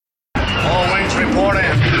report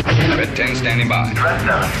in. Red 10 standing by. Red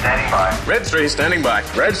 7 standing by. Red 3 standing by.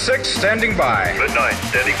 Red 6 standing by. Red 9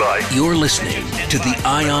 standing by. You're listening to the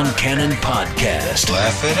Ion Cannon Podcast.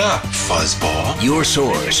 Laugh it up, fuzzball. Your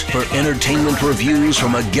source for entertainment reviews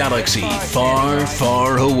from a galaxy far,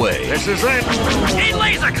 far away. This is it. Need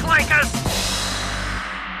laser clankers!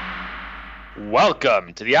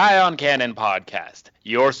 Welcome to the Ion Cannon Podcast,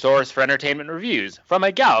 your source for entertainment reviews from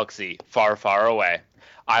a galaxy far, far away.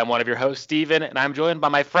 I'm one of your hosts, Steven, and I'm joined by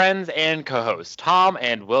my friends and co-hosts, Tom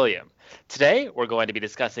and William. Today, we're going to be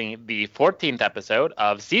discussing the 14th episode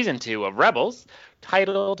of Season 2 of Rebels,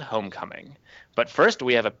 titled Homecoming. But first,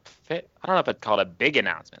 we have I don't know if it's called a big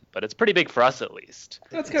announcement, but it's pretty big for us at least.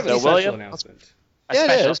 That's kind of a special announcement.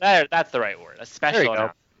 That's the right word. A special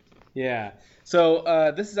announcement. Yeah.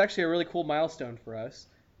 So this is actually a really cool milestone for us.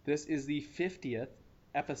 This is the 50th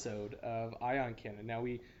episode of Ion Cannon. Now,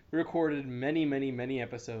 we recorded many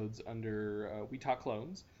episodes under We Talk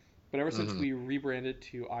Clones, but ever since we rebranded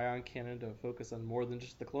to Ion Cannon to focus on more than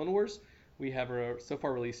just the Clone Wars, we have so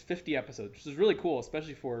far released 50 episodes, which is really cool,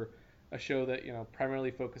 especially for a show that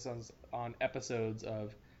primarily focuses on episodes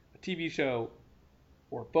of a TV show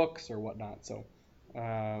or books or whatnot. So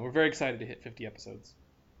we're very excited to hit 50 episodes.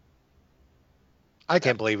 I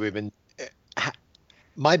can't believe we've been.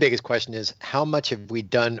 My biggest question is, how much have we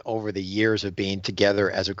done over the years of being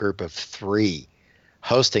together as a group of three,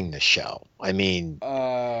 hosting the show? I mean,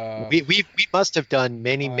 we must have done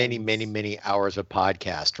many hours of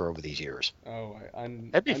podcast over these years. Oh,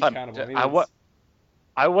 that'd be fun.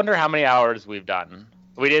 I wonder how many hours we've done.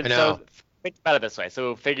 We did. So think about it this way.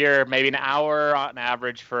 So figure maybe an hour on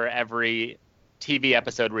average for every TV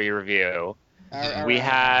episode we review. We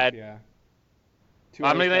had. Yeah.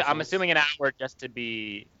 I'm assuming an hour just to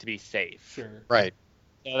be safe. Sure. Right.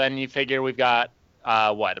 So then you figure we've got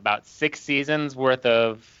about 6 seasons worth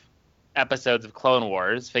of episodes of Clone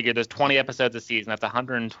Wars. Figure there's 20 episodes a season. That's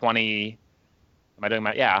 120. Am I doing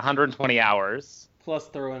my 120 hours. Plus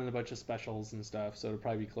throw in a bunch of specials and stuff, so it'll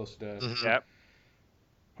probably be close to. Yep.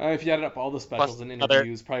 If you added up all the specials and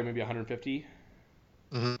interviews, probably maybe 150.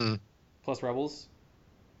 Plus Rebels.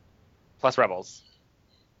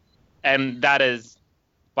 And that is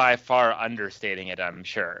by far understating it, I'm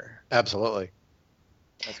sure. Absolutely.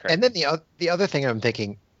 That's crazy. And then the other thing I'm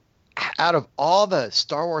thinking, out of all the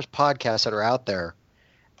Star Wars podcasts that are out there,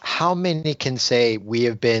 how many can say we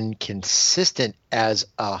have been consistent as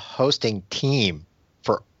a hosting team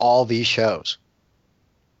for all these shows?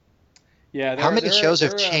 Yeah. How many shows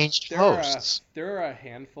have changed hosts? There are a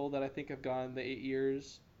handful that I think have gone the 8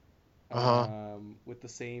 years with the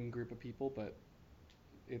same group of people, but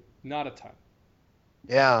not a ton.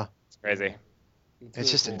 Yeah. It's crazy. It's really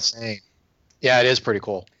just cool. insane. Yeah, it is pretty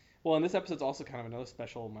cool. Well, and this episode's also kind of another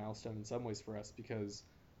special milestone in some ways for us, because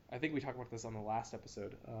I think we talked about this on the last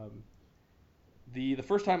episode. The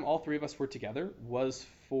first time all three of us were together was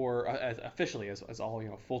for officially as all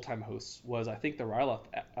full-time hosts was, I think, the Ryloth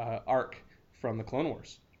arc from the Clone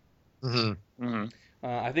Wars.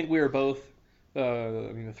 I think we were both.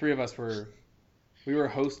 The three of us we were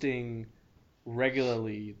hosting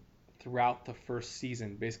regularly throughout the first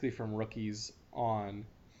season, basically from rookies on.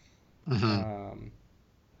 Let's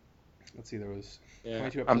see, there was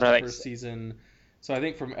 22 episodes the first season, so I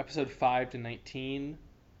think from episode 5 to 19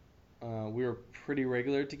 we were pretty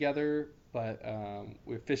regular together, but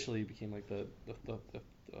we officially became like the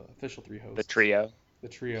official three hosts. The trio.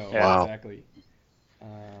 Yeah. Wow. Exactly.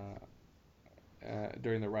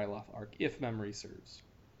 During the Ryloth arc, if memory serves.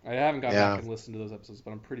 I haven't gone back and listened to those episodes, but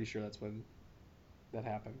I'm pretty sure that's when that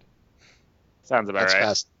happened. Sounds about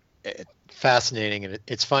right. Fascinating, and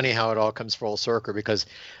it's funny how it all comes full circle, because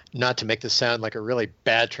not to make this sound like a really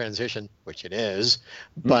bad transition, which it is,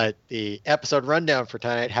 but the episode rundown for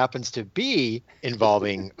tonight happens to be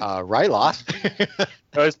involving Ryloth.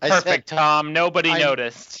 It was perfect, Tom. Nobody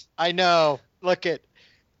noticed. I know. Look,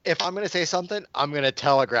 if I'm going to say something, I'm going to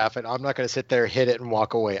telegraph it. I'm not going to sit there, hit it, and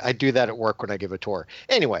walk away. I do that at work when I give a tour.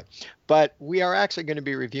 Anyway, but we are actually going to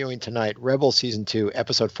be reviewing tonight Rebels Season 2,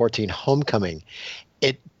 Episode 14, Homecoming.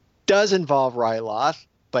 It does involve Ryloth,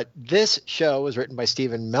 but this show was written by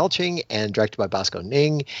Stephen Melching and directed by Bosco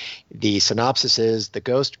Ning. The synopsis is: the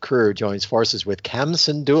Ghost crew joins forces with Cam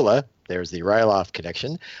Syndulla, there's the Ryloth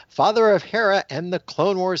connection, father of Hera and the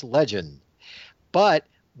Clone Wars legend. But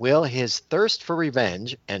will his thirst for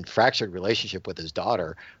revenge and fractured relationship with his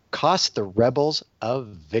daughter cost the Rebels of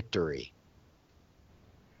victory?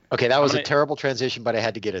 Okay, that was a terrible transition, but I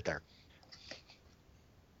had to get it there.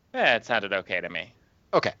 Yeah, it sounded okay to me.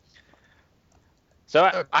 Okay.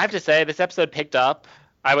 So I have to say, this episode picked up.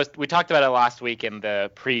 We talked about it last week in the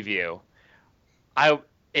preview.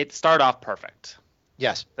 It started off perfect.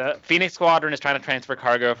 Yes. The Phoenix Squadron is trying to transfer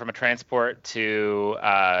cargo from a transport to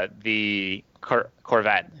the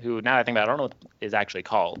Corvette, who now I think about it, I don't know what it is actually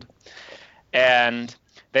called. And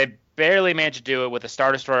they barely managed to do it with a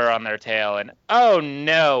Star Destroyer on their tail. And oh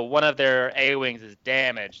no, one of their A-Wings is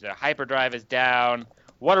damaged. Their hyperdrive is down.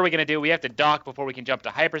 What are we going to do? We have to dock before we can jump to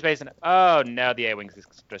hyperspace. And oh no, the A-Wings is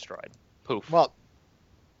destroyed. Poof. Well,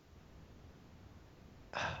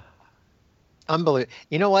 unbelievable.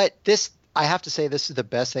 You know what? I have to say, this is the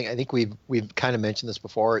best thing. I think we've kind of mentioned this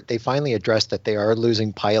before. They finally addressed that they are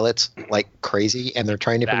losing pilots like crazy, and they're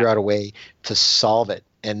trying to figure out a way to solve it.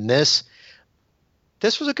 And this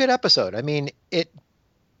was a good episode. I mean, it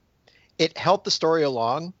helped the story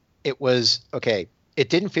along. It was okay. It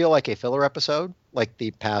didn't feel like a filler episode like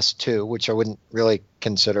the past two, which I wouldn't really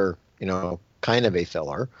consider, kind of a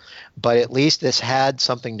filler. But at least this had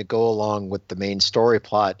something to go along with the main story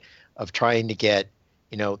plot of trying to get,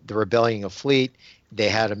 the rebellion of fleet. They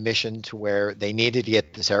had a mission to where they needed to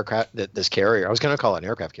get this this carrier. I was going to call it an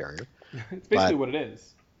aircraft carrier. It's basically what it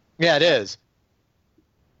is. Yeah, it is.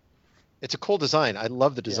 It's a cool design. I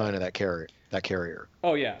love the design of that carrier.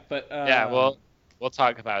 Oh yeah, but we'll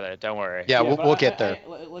talk about it. Don't worry. Yeah, we'll get there.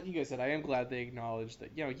 Like you guys said, I am glad they acknowledged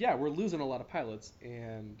that. We're losing a lot of pilots,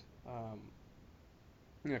 and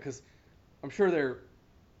because I'm sure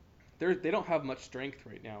they don't have much strength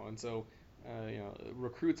right now, and so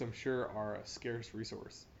recruits I'm sure are a scarce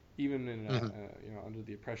resource, even in under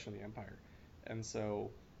the oppression of the Empire, and so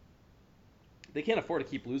they can't afford to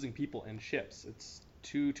keep losing people and ships. It's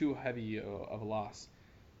too heavy of a loss.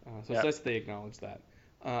 So it's nice that they acknowledge that.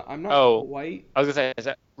 I'm not quite. I was gonna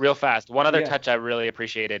say real fast. One other touch I really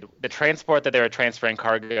appreciated: the transport that they were transferring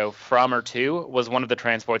cargo from or to was one of the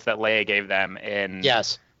transports that Leia gave them in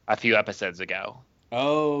a few episodes ago.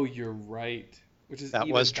 Oh, you're right. Which is even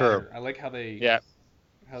was better. true. I like how they tie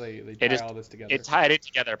all this together. It tied it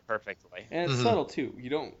together perfectly. And it's subtle too. You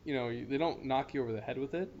don't they don't knock you over the head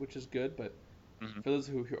with it, which is good. But for those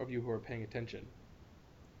of you who are paying attention,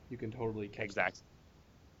 you can totally catch exactly.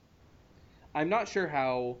 I'm not sure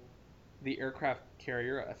how the aircraft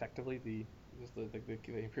carrier effectively the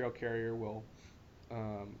Imperial carrier will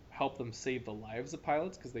help them save the lives of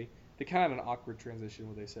pilots, because they kind of have an awkward transition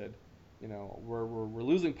where they said, we're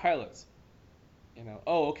losing pilots.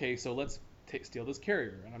 Okay, so let's steal this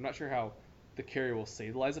carrier. And I'm not sure how the carrier will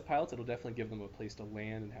save the lives of pilots. It'll definitely give them a place to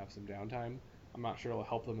land and have some downtime. I'm not sure it'll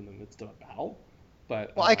help them in the midst of a battle.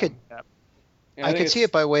 But I could see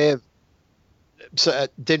it by way of. So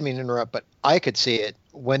didn't mean to interrupt, but I could see it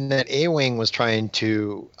when that A-Wing was trying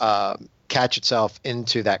to catch itself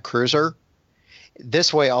into that cruiser.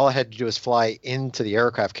 This way, all I had to do was fly into the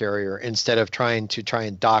aircraft carrier instead of trying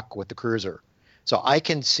and dock with the cruiser. So I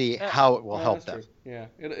can see how it will help them. True. Yeah,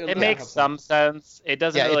 it makes some sense. It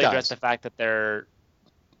doesn't really address the fact that they're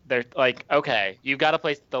like, okay, you've got a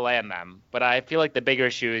place to land them, but I feel like the bigger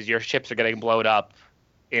issue is your ships are getting blown up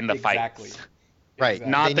in the fight. Right.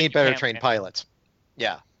 Exactly. They need better trained pilots.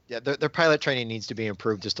 Yeah. Their pilot training needs to be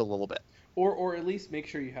improved just a little bit. Or at least make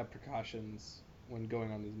sure you have precautions when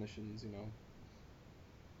going on these missions.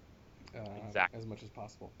 Exactly. As much as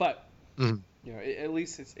possible. But at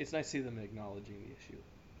least it's nice to see them acknowledging the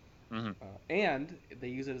issue. And they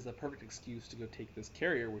use it as the perfect excuse to go take this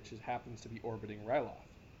carrier, which happens to be orbiting Ryloth.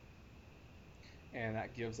 And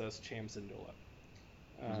that gives us Cham Syndulla.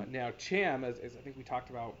 Now, Cham, as I think we talked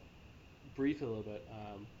about briefly a little bit,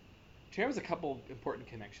 Cham has a couple important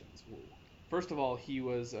connections. First of all, he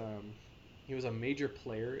was a major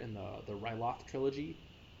player in the Ryloth trilogy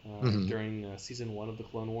during season 1 of the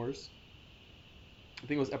Clone Wars. I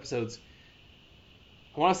think it was episodes,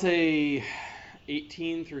 I want to say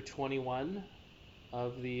 18 through 21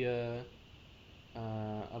 of the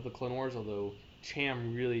Clone Wars, although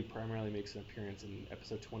Cham really primarily makes an appearance in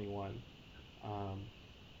episode 21.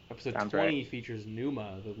 Episode 20 features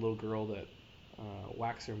Numa, the little girl that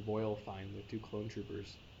Waxer and Boyle find, the 2 clone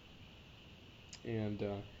troopers. And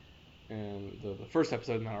the first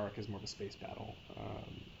episode in that arc is more of a space battle,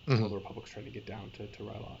 while the Republic's trying to get down to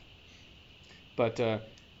Ryloth. But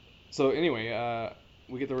so anyway,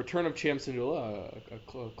 we get the return of Cham Syndulla,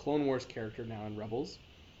 a Clone Wars character now in Rebels,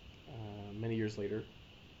 many years later.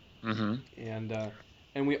 And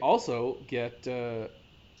we also get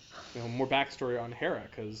more backstory on Hera,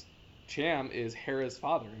 because Cham is Hera's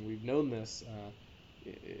father, and we've known this.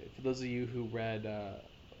 For those of you who read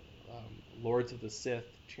Lords of the Sith,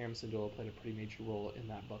 Cham Syndulla played a pretty major role in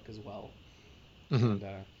that book as well. And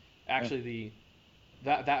actually,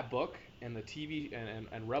 that book and the TV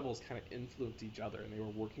and Rebels kind of influenced each other, and they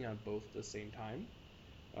were working on both at the same time,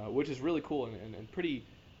 which is really cool and pretty,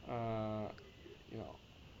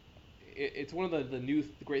 it's one of the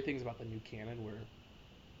great things about the new canon, where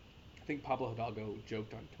I think Pablo Hidalgo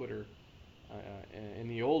joked on Twitter, in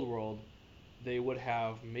the old world, they would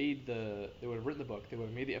have written the book, they would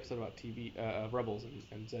have made the episode about TV Rebels,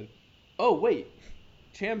 and said, oh wait,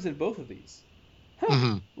 Cham's in both of these.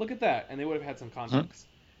 Huh, look at that, and they would have had some context.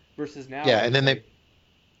 Versus now, and then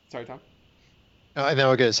sorry, Tom. And then I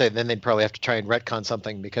was going to say, then they'd probably have to try and retcon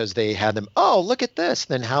something because they had them, oh, look at this.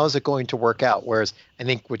 Then how is it going to work out? Whereas I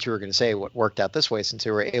think what you were going to say, what worked out this way, since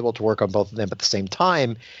they were able to work on both of them at the same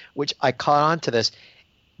time, which I caught on to this,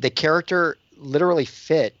 the character literally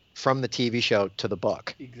fit from the TV show to the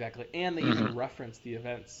book. Exactly. And they even reference the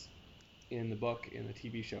events in the book in the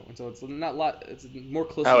TV show. And so it's it's more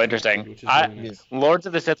close. Oh, interesting. Which is really nice. Lords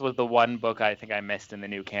of the Sith was the one book I think I missed in the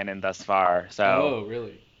new canon thus far. So oh,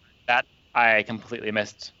 really? That I completely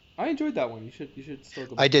missed. I enjoyed that one. You should still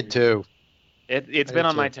go back. I did too. It's been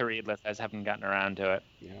on my to read list. I just haven't gotten around to it.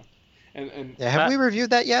 Yeah. And have we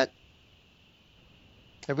reviewed that yet?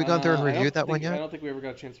 Have we gone through and reviewed that one yet? I don't think we ever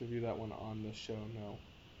got a chance to review that one on the show. No.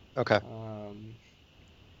 Okay.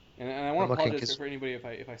 And I want to apologize for anybody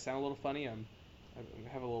if I sound a little funny. I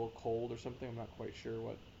have a little cold or something. I'm not quite sure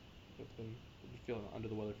what. I've been feeling under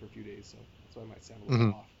the weather for a few days, so that's why I might sound a little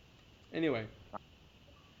off. Anyway.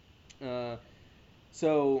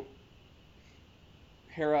 So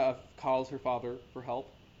Hera calls her father for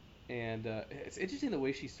help, and it's interesting the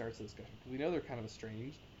way she starts the discussion, because we know they're kind of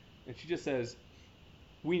estranged, and she just says,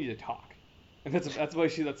 "We need to talk," and that's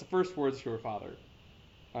the first words to her father.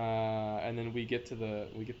 And then we get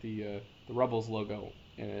the Rebels logo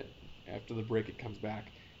in it. After the break, it comes back,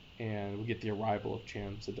 and we get the arrival of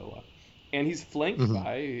Cham Syndulla, and he's flanked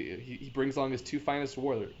by he brings along his two finest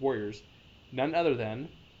warriors, none other than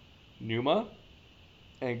Numa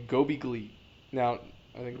and Gobi Glee. Now,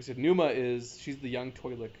 I think we said Numa she's the young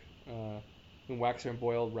Twi'lek whom Waxer and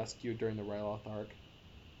Boyle rescued during the Ryloth arc.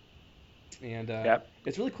 And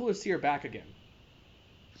it's really cool to see her back again.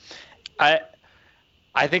 I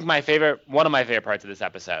think one of my favorite parts of this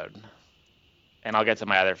episode, and I'll get to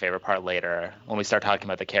my other favorite part later when we start talking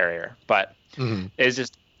about the carrier, but is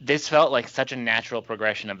just this felt like such a natural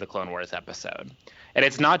progression of the Clone Wars episode. And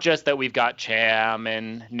it's not just that we've got Cham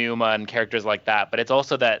and Numa and characters like that, but it's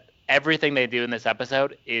also that everything they do in this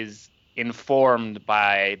episode is informed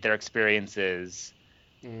by their experiences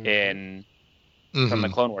from the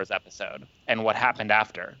Clone Wars episode and what happened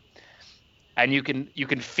after. And you can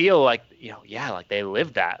feel like, like they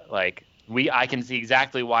lived that. Like I can see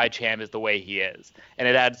exactly why Cham is the way he is. And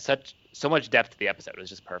it adds so much depth to the episode. It's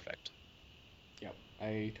just perfect. Yep,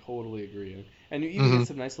 I totally agree. And you even get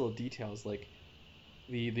some nice little details, like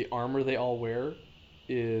the armor they all wear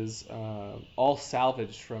is all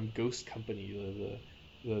salvaged from Ghost Company,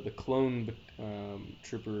 the clone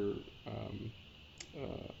trooper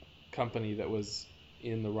company that was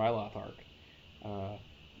in the Ryloth arc.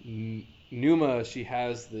 Numa, she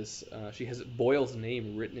has Boyle's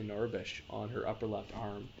name written in Orbish on her upper left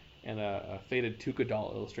arm, and a faded Tuca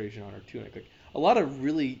doll illustration on her tunic. Like, a lot of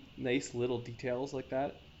really nice little details like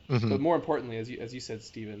that. But more importantly, as you said,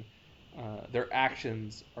 Stephen, their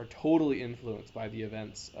actions are totally influenced by the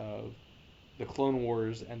events of the Clone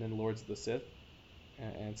Wars and then Lords of the Sith,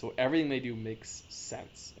 and so everything they do makes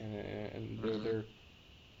sense. And they're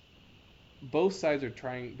both sides are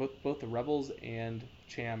trying, both the Rebels and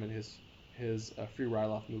Cham and his Free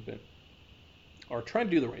Ryloth movement are trying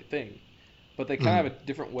to do the right thing, but they kind of have a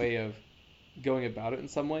different way of going about it in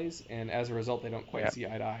some ways, and as a result, they don't quite see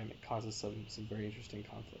eye to eye, and it causes some very interesting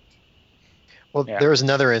conflict. Well, there was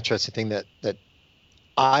another interesting thing that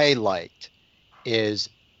I liked, is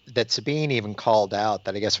that Sabine even called out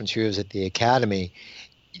that I guess when she was at the Academy,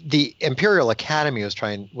 the Imperial Academy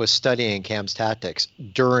was studying Cam's tactics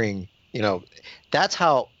during, that's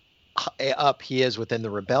how up he is within the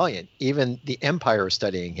rebellion. Even the Empire is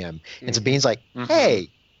studying him, and Sabine's like, hey.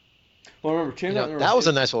 Well, remember, Cham's that was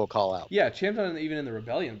a nice little call out. Yeah, Cham's not even in the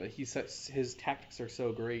rebellion, but his tactics are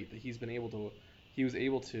so great that he was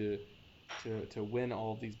able to win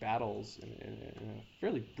all of these battles in a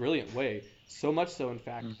fairly brilliant way. So much so, in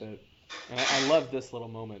fact, that, and I love this little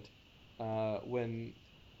moment, when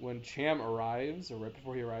Cham arrives, or right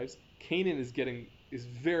before he arrives, Kanan is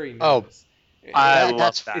very nervous. I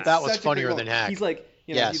love that. That was funnier than heck. He's like,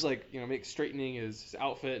 he's like, straightening his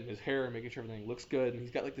outfit and his hair and making sure everything looks good, and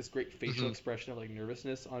he's got like this great facial expression of like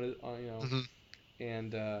nervousness on it,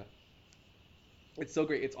 and it's so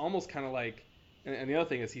great. It's almost kind of like. And the other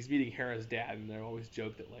thing is he's meeting Hera's dad, and they always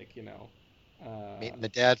joke that, like, meeting the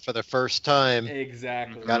dad for the first time.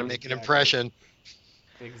 Exactly. Got to make an impression.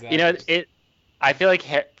 Exactly. I feel like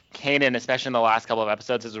Kanan, especially in the last couple of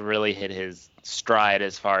episodes, has really hit his stride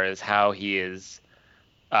as far as how he is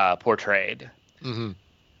portrayed. Mm-hmm.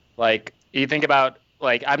 Like, you think about,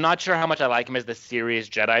 like, I'm not sure how much I like him as the serious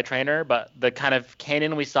Jedi trainer, but the kind of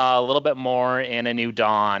Kanan we saw a little bit more in A New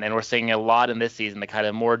Dawn, and we're seeing a lot in this season, the kind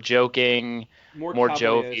of more joking, more cowboyish.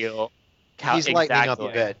 jovial. He's lightening up a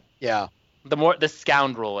bit. Yeah. The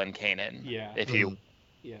scoundrel in Kanan. Yeah. If you.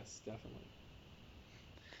 Yes, definitely.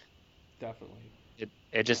 Definitely.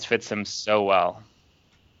 It just fits him so well.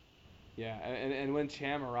 Yeah, and when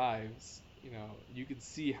Cham arrives, you know, you can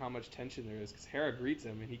see how much tension there is because Hera greets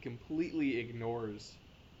him and he completely ignores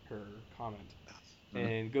her comment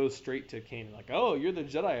and goes straight to Kanan, like, "Oh, you're the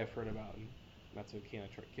Jedi I've heard about." And that's when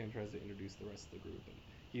Kanan tries to introduce the rest of the group, and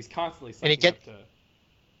he's constantly sucking up to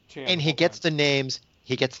Cham. And he gets the names.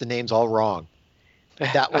 He gets the names all wrong.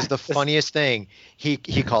 That was the funniest thing. He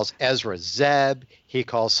calls Ezra Zeb. He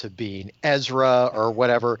calls Sabine Ezra or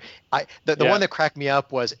whatever. The one that cracked me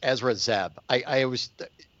up was Ezra Zeb.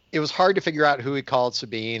 It was hard to figure out who he called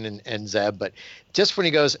Sabine and Zeb, but just when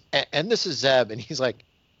he goes, and this is Zeb, and he's like,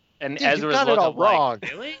 and Ezra's you got it all wrong.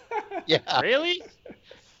 Like, really? Yeah. Really?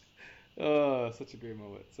 Oh, such a great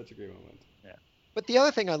moment. Such a great moment. Yeah. But the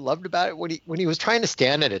other thing I loved about it, when he was trying to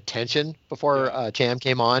stand at attention before Cham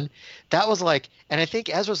came on, that was like, and I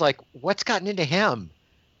think Ezra's like, what's gotten into him?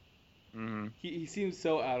 Mm-hmm. He seems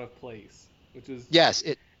so out of place, which is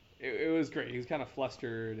it was great. He was kind of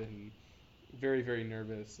flustered and very, very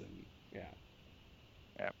nervous, and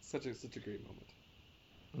such a great moment.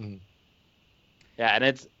 Mm-hmm. Yeah, and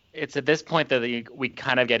it's at this point that we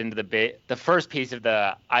kind of get into the first piece of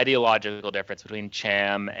the ideological difference between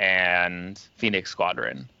Cham and Phoenix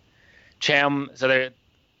Squadron. Cham,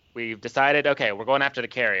 we've decided, okay, we're going after the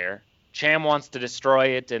carrier. Cham wants to destroy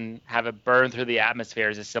it and have it burn through the atmosphere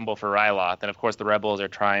as a symbol for Ryloth, and of course the rebels are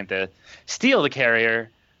trying to steal the carrier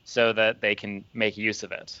so that they can make use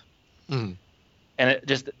of it. Mm. And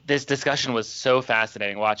this discussion was so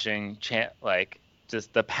fascinating, watching Cham, like,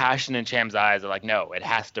 just the passion in Cham's eyes are like, no, it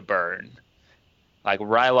has to burn. Like,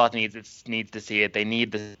 Ryloth needs to see it. They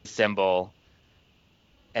need the symbol.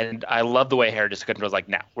 And I love the way Hera just controls, like,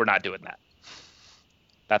 no, we're not doing that.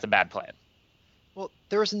 That's a bad plan. Well,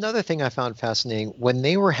 there was another thing I found fascinating. When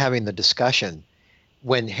they were having the discussion,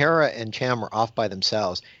 when Hera and Cham were off by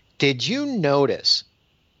themselves, did you notice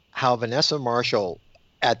how Vanessa Marshall,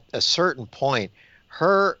 at a certain point,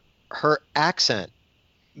 her accent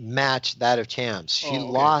matched that of Cham's? She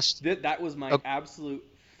lost. That was my absolute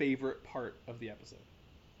favorite part of the episode.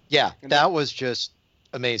 Yeah, that was just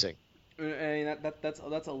amazing. I mean, that's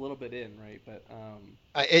a little bit in, right? But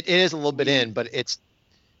it is a little bit in, but it's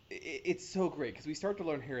so great because we start to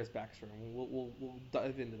learn Hera's backstory. And we'll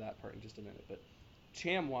dive into that part in just a minute. But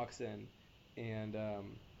Cham walks in and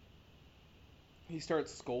he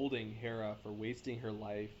starts scolding Hera for wasting her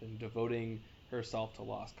life and devoting herself to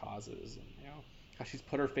lost causes, and how she's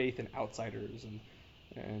put her faith in outsiders.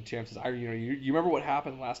 And Cham says, you remember what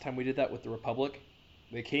happened last time we did that with the Republic?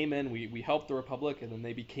 They came in, we helped the Republic, and then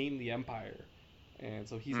they became the Empire. And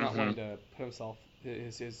so he's not wanting to put himself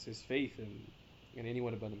his faith in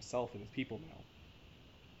anyone but himself and his people now.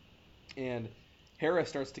 And Hera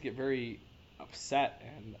starts to get very upset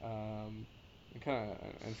and kind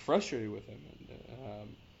of frustrated with him.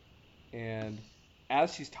 And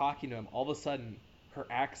as she's talking to him, all of a sudden her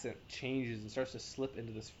accent changes and starts to slip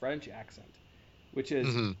into this French accent, which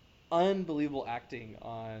is unbelievable acting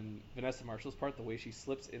on Vanessa Marshall's part, the way she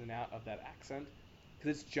slips in and out of that accent.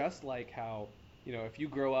 Because it's just like how, if you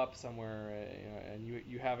grow up somewhere and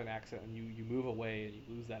you have an accent and you move away and you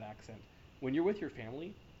lose that accent, when you're with your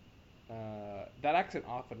family, that accent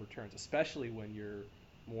often returns, especially when you're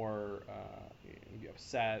more maybe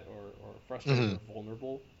upset or frustrated or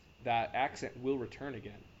vulnerable. That accent will return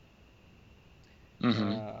again.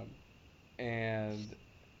 And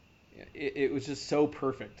it was just so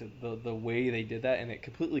perfect, the way they did that, and it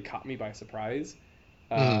completely caught me by surprise.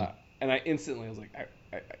 And I instantly was like,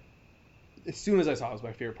 I as soon as I saw it, was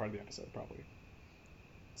my favorite part of the episode, probably.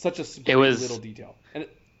 Such a little detail, and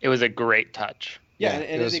it was a great touch. Yeah,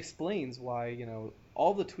 and it explains why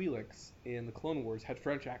all the Twi'leks in the Clone Wars had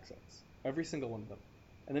French accents, every single one of them,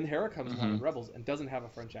 and then Hera comes along in Rebels and doesn't have a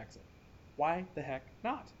French accent. Why the heck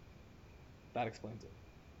not? That explains it.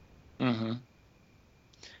 And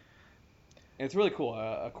it's really cool.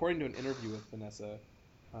 According to an interview with Vanessa,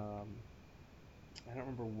 I don't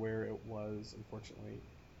remember where it was, unfortunately,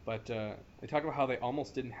 but they talk about how they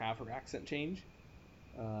almost didn't have her accent change.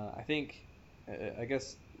 I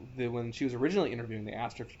guess when she was originally interviewing, they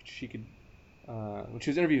asked her if she could. When she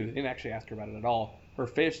was interviewed, they didn't actually ask her about it at all. Her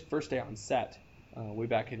first day on set, way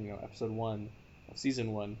back in episode 1 of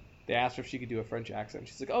season 1, they asked her if she could do a French accent.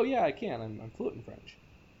 She's like, "Oh yeah, I can. I'm fluent in French."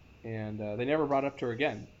 And they never brought it up to her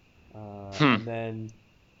again. And then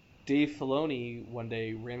Dave Filoni one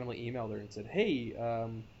day randomly emailed her and said, "Hey,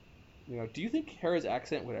 do you think Hera's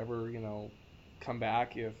accent would ever, come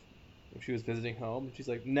back if she was visiting home?" And she's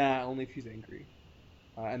like, "Nah, only if she's angry."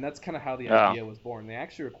 And that's kind of how the idea was born. They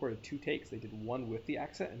actually recorded 2 takes. They did one with the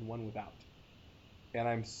accent and one without. And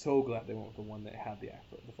I'm so glad they went with the one that had the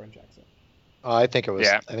French accent. I think it was.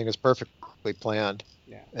 Yeah. I think it was perfectly planned.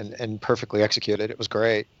 Yeah. And perfectly executed. It was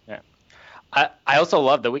great. Yeah. I also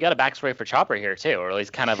love that we got a backstory for Chopper here too, or at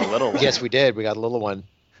least kind of a little one. Yes, we did. We got a little one.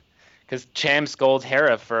 Because Cham scolds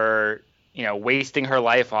Hera for wasting her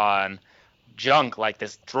life on junk like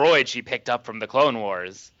this droid she picked up from the Clone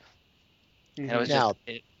Wars. And it was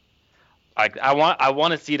I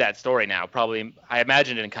want to see that story now. Probably, I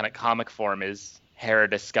imagine it in kind of comic form is Hera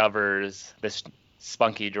discovers this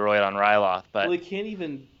spunky droid on Ryloth, but he can't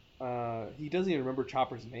even. He doesn't even remember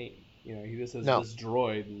Chopper's name. He just says this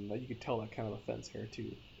droid, and you could tell that kind of offends Hera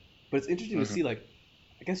too. But it's interesting to see, I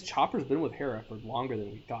guess Chopper's been with Hera for longer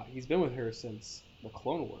than we thought. He's been with her since the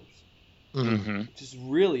Clone Wars, which is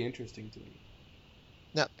really interesting to me.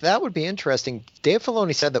 Now, that would be interesting. Dave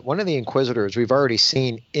Filoni said that one of the Inquisitors we've already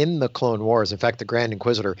seen in the Clone Wars, in fact, the Grand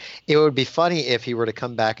Inquisitor, it would be funny if he were to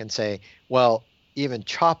come back and say, well, even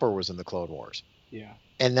Chopper was in the Clone Wars. Yeah.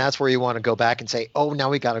 And that's where you want to go back and say, oh, now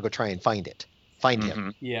we got to go try and find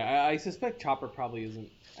him. Yeah, I suspect Chopper probably isn't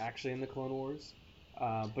actually in the Clone Wars.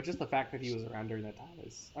 But just the fact that he was around during that time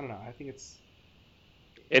is, I don't know, I think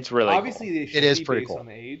it's really obviously cool. They should it is be pretty based cool on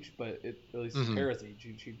the age, but at least Hera's age,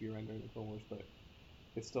 she'd be around during the Clone Wars, but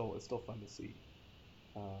it's still fun to see.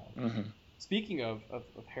 Speaking of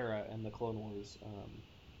Hera and the Clone Wars,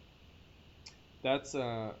 that's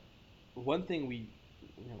one thing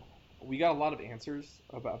we got a lot of answers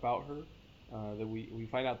about her. That we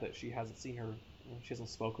find out that she hasn't seen her, she hasn't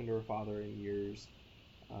spoken to her father in years,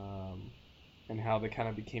 and how they kind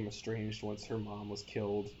of became estranged once her mom was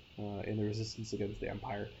killed in the resistance against the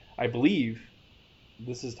Empire. I believe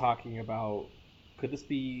this is talking about, could this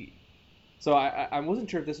be? So I wasn't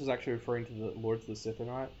sure if this was actually referring to the Lords of the Sith or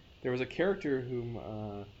not. There was a character whom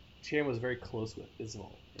Cham was very close with,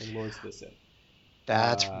 Isval, in Lords of the Sith.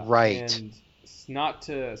 That's right. And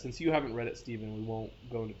since you haven't read it, Stephen, we won't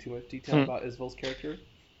go into too much detail about Isval's character.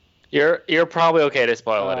 You're probably okay to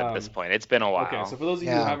spoil it at this point. It's been a while. Okay, so for those of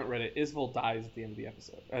you who haven't read it, Isval dies at the end of the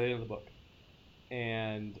episode, at the end of the book,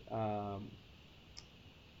 and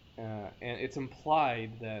it's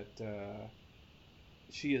implied that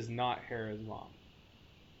she is not Hera's mom,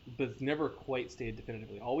 but it's never quite stated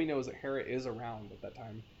definitively. All we know is that Hera is around at that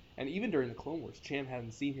time, and even during the Clone Wars, Cham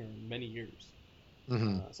hadn't seen her in many years.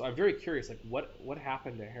 So I'm very curious, what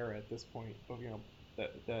happened to Hera at this point?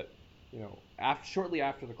 Shortly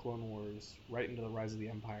after the Clone Wars, right into the rise of the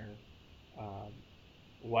Empire,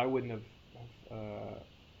 why wouldn't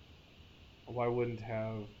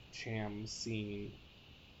have Cham seen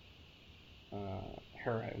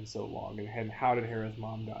Hera in so long, and how did Hera's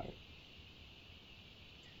mom die?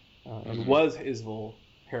 And was Isval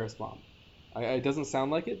Hera's mom? It doesn't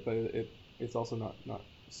sound like it, but it's also not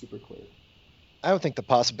super clear. I would think the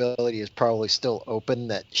possibility is probably still open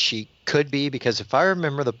that she could be, because if I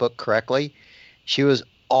remember the book correctly, she was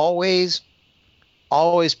always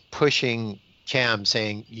pushing Cham,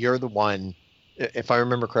 saying, you're the one, if I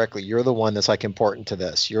remember correctly, you're the one that's important to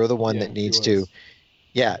this. You're the one that needs to.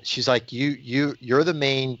 Yeah, she's like, you're the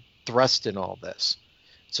main thrust in all this.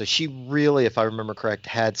 So she really, if I remember correct,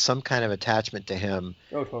 had some kind of attachment to him.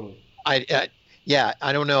 Oh, totally. I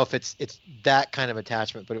don't know if it's that kind of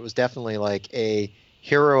attachment, but it was definitely like a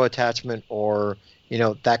hero attachment, or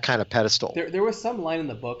that kind of pedestal. There was some line in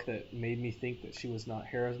the book that made me think that she was not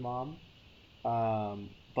Hera's mom,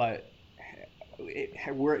 but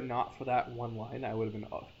were it not for that one line, I would have been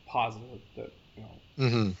positive that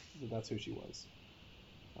that's who she was.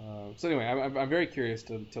 So anyway, I'm very curious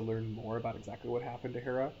to learn more about exactly what happened to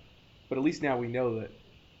Hera, but at least now we know that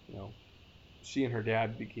she and her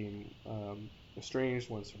dad became estranged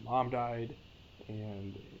once her mom died,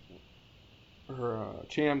 and her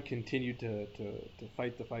Cham continued to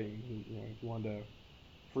fight the fight. He wanted to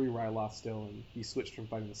free Ryloth still, and he switched from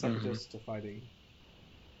fighting the Separatists to fighting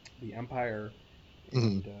the Empire,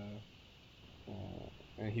 and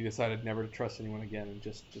he decided never to trust anyone again, and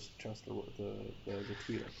just trust the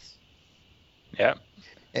Twi'leks. Yeah.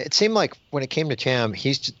 It seemed like when it came to Cham,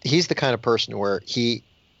 he's the kind of person where he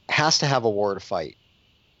has to have a war to fight.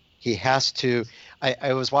 He has to.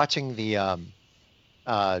 I was watching the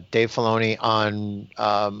Dave Filoni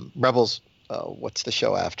on Rebels. What's the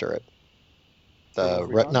show after it?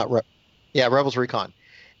 Rebels Recon.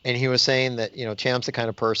 and he was saying that Cham's the kind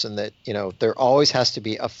of person that there always has to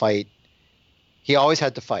be a fight. He always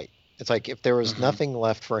had to fight. It's like if there was nothing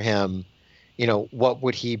left for him, what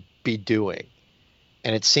would he be doing?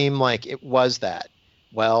 And it seemed like it was that.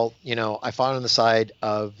 Well, I fought on the side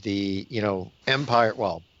of the Empire.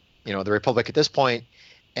 Well, the Republic at this point,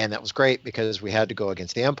 and that was great because we had to go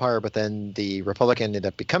against the Empire. But then the Republic ended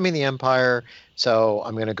up becoming the Empire, so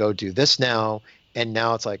I'm going to go do this now. And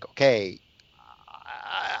now it's like, okay,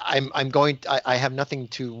 I have nothing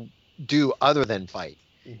to do other than fight.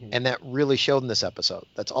 And that really showed in this episode.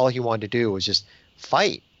 That's all he wanted to do was just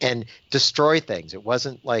fight and destroy things. It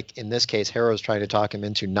wasn't like in this case, Harrow's trying to talk him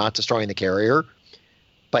into not destroying the carrier,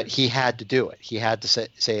 but he had to do it. He had to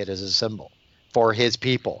say it as a symbol for his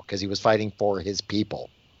people because he was fighting for his people.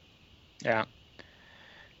 Yeah.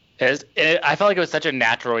 I felt like it was such a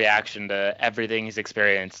natural reaction to everything he's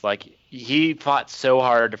experienced. Like, he fought so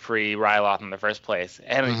hard to free Ryloth in the first place,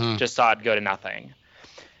 and just saw it go to nothing.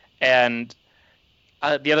 And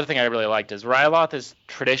the other thing I really liked is Ryloth is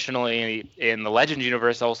traditionally, in the Legends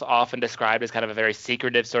universe, also often described as kind of a very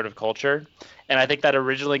secretive sort of culture. And I think that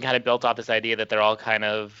originally kind of built off this idea that they're all kind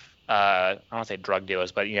of, I don't want to say drug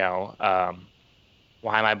dealers, but,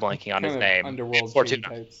 why am I blanking on his name? Underworld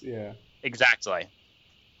types, yeah. Exactly.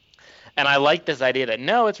 And I like this idea that,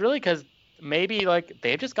 no, it's really because maybe, like,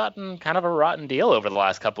 they've just gotten kind of a rotten deal over the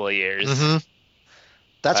last couple of years.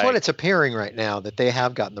 That's what it's appearing right now, that they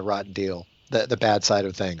have gotten the rotten deal, the bad side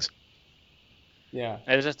of things. Yeah.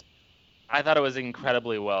 I thought it was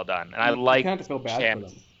incredibly well done. And I like kind of feel bad for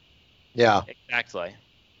them. Yeah. Exactly.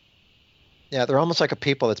 Yeah, they're almost like a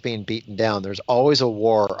people that's being beaten down. There's always a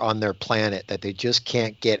war on their planet that they just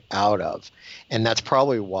can't get out of. And that's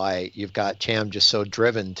probably why you've got Cham just so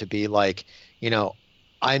driven to be like,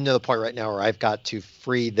 I'm to the point right now where I've got to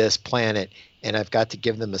free this planet and I've got to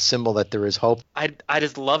give them a symbol that there is hope. I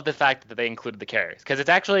just love the fact that they included the carriers, because it's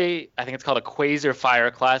actually, I think it's called a Quasar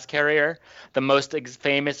Fire class carrier, the most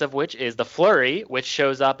famous of which is the Flurry, which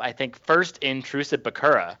shows up, I think, first in Truce at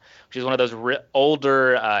Bakura, which is one of those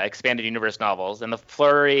older expanded universe novels. And the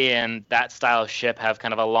Flurry and that style of ship have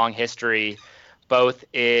kind of a long history, both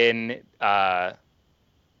in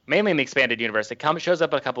mainly in the expanded universe. It shows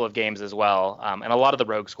up in a couple of games as well, and a lot of the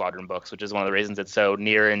Rogue Squadron books, which is one of the reasons it's so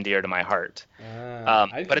near and dear to my heart.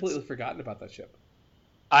 I'd completely forgotten about that ship.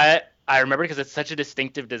 I remember because it's such a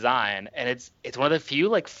distinctive design, and it's one of the few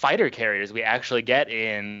like fighter carriers we actually get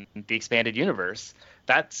in the expanded universe.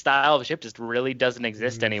 That style of ship just really doesn't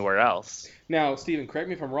exist anywhere else. Now, Steven, correct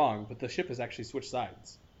me if I'm wrong, but the ship has actually switched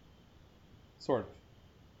sides. Sort of.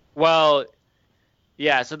 Well,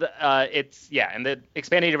 yeah, so in the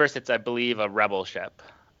expanded universe, it's, I believe, a rebel ship.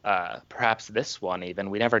 Perhaps this one even.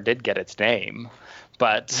 We never did get its name,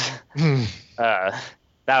 but that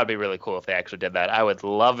would be really cool if they actually did that. I would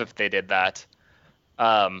love if they did that.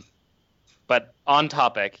 But on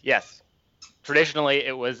topic, yes, traditionally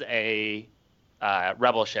it was a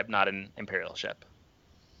rebel ship, not an imperial ship.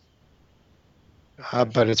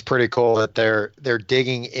 But it's pretty cool that they're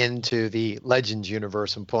digging into the Legends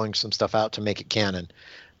universe and pulling some stuff out to make it canon.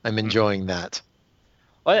 I'm enjoying that.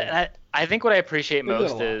 Well, I think what I appreciate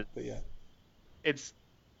most is it's,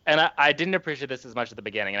 and I didn't appreciate this as much at the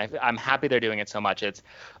beginning, and I'm happy they're doing it so much. It's,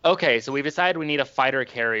 okay, so we've decided we need a fighter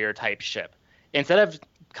carrier type ship. Instead of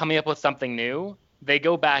coming up with something new, they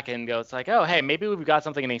go back and go, it's like, oh, hey, maybe we've got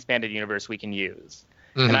something in the expanded universe we can use.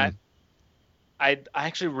 And I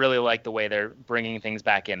actually really like the way they're bringing things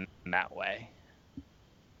back in that way.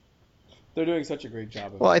 They're doing such a great job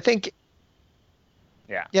of it. Well, I think...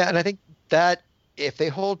 Yeah, and I think that if they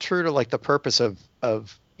hold true to like the purpose of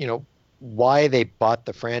why they bought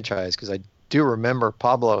the franchise, because I do remember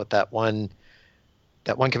Pablo at that one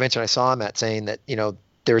convention I saw him at saying that,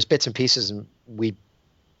 there was bits and pieces and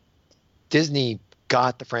Disney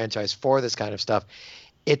got the franchise for this kind of stuff.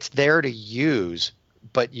 It's there to use,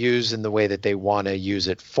 but use in the way that they want to use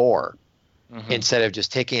it for. Instead of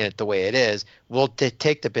just taking it the way it is, we'll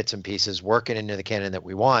take the bits and pieces, work it into the canon that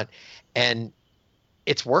we want, and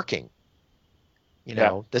it's working.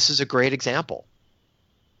 This is a great example.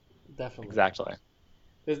 Definitely. Exactly.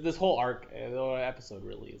 This whole arc, the whole episode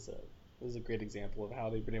really is a great example of how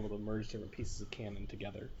they've been able to merge different pieces of canon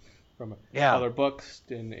together, from other books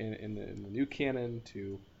in the new canon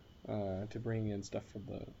to bring in stuff from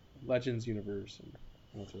the Legends universe and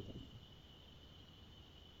that sort of thing,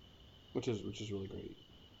 which is really great.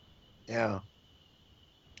 Yeah.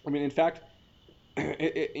 I mean, in fact,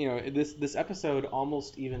 this episode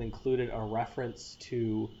almost even included a reference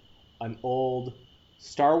to an old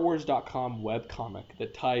StarWars.com webcomic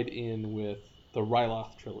that tied in with the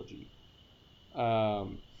Ryloth trilogy.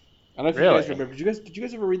 I don't know if Really? you guys remember. Did you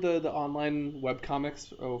guys ever read the online webcomics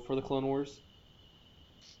for the Clone Wars?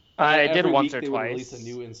 I did Every once week or they would release twice. a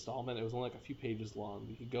new installment. It was only like a few pages long.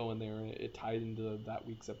 You could go in there and it tied into that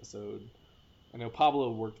week's episode. I know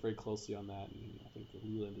Pablo worked very closely on that, and I think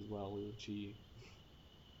Leland as well, Leland Chi.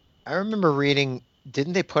 I remember reading.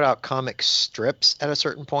 Didn't they put out comic strips at a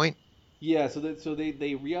certain point? Yeah, so they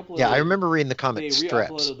re-uploaded. Yeah, I remember reading the They comic strips.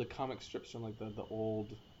 re-uploaded the comic strips from like the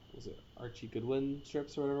old, was it Archie Goodwin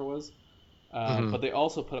strips or whatever it was. Mhm. But they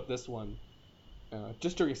also put up this one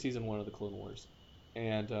just during season 1 of the Clone Wars,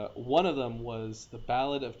 and one of them was the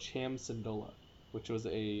Ballad of Cham Syndulla, which was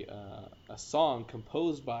a song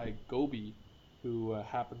composed by Gobi, who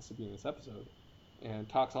happens to be in this episode, and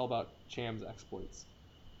talks all about Cham's exploits.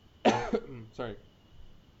 Sorry,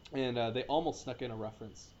 and they almost snuck in a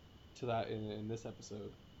reference to that in this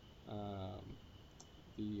episode.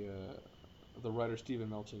 The writer Stephen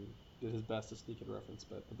Melching did his best to sneak in a reference,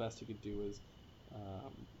 but the best he could do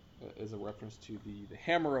is a reference to the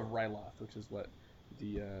Hammer of Ryloth, which is what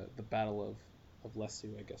the Battle of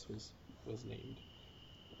Lesu, I guess, was named.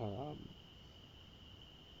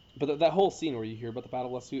 But that whole scene where you hear about the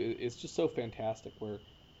Battle of Lesu is just so fantastic, where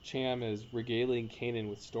Cham is regaling Kanan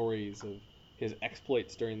with stories of his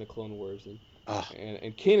exploits during the Clone Wars,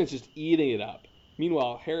 and Kanan's just eating it up.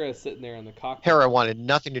 Meanwhile, Hera is sitting there in the cockpit. Hera wanted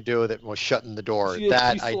nothing to do with it and was shutting the door. She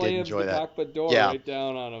I did slams enjoy the that. cockpit door Yeah. right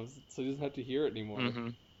down on him, so he doesn't have to hear it anymore. Mm-hmm.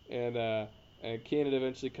 And Kanan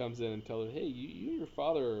eventually comes in and tells her, "Hey, you and your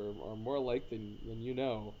father are more alike than you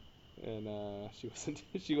know." And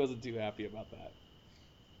she wasn't too happy about that.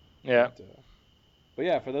 Yeah. But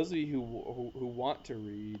yeah, for those of you who want to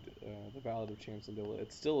read the Ballad of Cham Syndulla,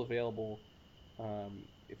 it's still available.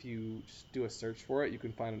 If you just do a search for it, you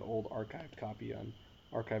can find an old archived copy on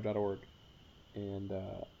archive.org, and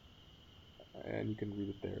you can read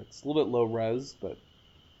it there. It's a little bit low res, but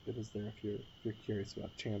it is there if you're curious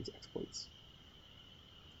about Cham's exploits.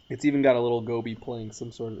 It's even got a little Gobi playing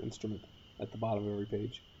some sort of instrument at the bottom of every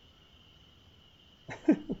page.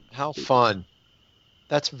 How fun.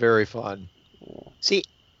 That's very fun. Yeah. See,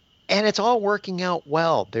 and it's all working out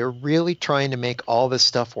well. They're really trying to make all this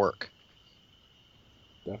stuff work.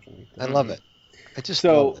 Definitely. I love it. I just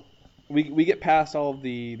So love it. we get past all of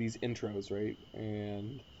these intros, right?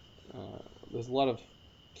 And there's a lot of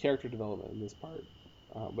character development in this part,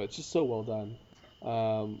 but it's just so well done.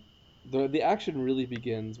 The action really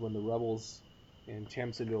begins when the rebels and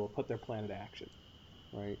Cham Syndulla put their plan into action,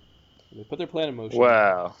 right? They put their plan in motion.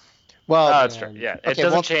 Wow. Well, That's true. Yeah. It okay,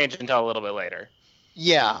 doesn't well- change until a little bit later.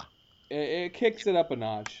 yeah. It kicks it up a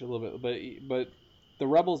notch a little bit, but the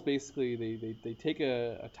rebels basically they take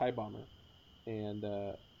a TIE bomber, and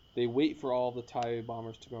they wait for all the TIE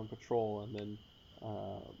bombers to go on patrol, and then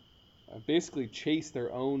basically chase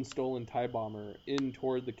their own stolen TIE bomber in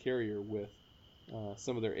toward the carrier with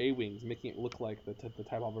some of their A-wings, making it look like the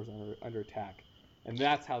TIE bombers are under attack, and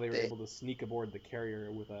that's how they were able to sneak aboard the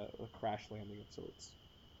carrier with a crash landing of sorts.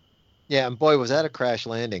 Yeah, and boy, was that a crash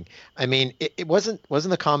landing. I mean, it wasn't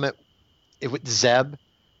the comment. It was Zeb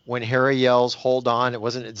when Hera yells, "Hold on!" It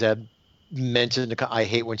wasn't Zeb mentioned. I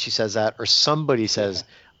hate when she says that, or somebody says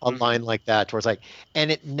a line like that, towards like,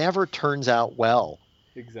 and it never turns out well.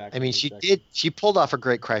 Exactly. I mean, she pulled off a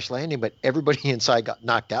great crash landing, but everybody inside got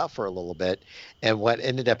knocked out for a little bit. And what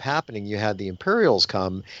ended up happening, you had the Imperials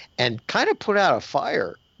come and kind of put out a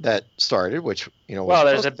fire that started, which, you know, Well,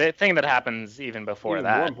 was there's a supposed to- bit thing that happens even before Even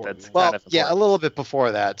more that. important, That's yeah. well, kind of yeah, a important. little bit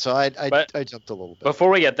before that. So I But- jumped a little bit. Before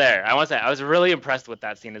we get there, I want to say I was really impressed with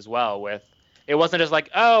that scene as well. It wasn't just like,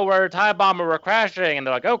 oh, we're a TIE bomber, we're crashing, and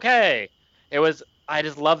they're like, okay. It was, I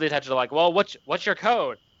just love the attention to like, well, what's your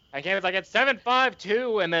code? I came, it's like, it's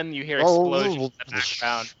 752, and then you hear explosions in the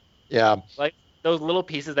background. Yeah. Those little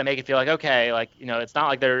pieces that make it feel like, okay, like, you know, it's not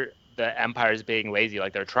like the Empire's being lazy,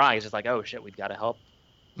 like they're trying. It's just like, oh shit, we've got to help.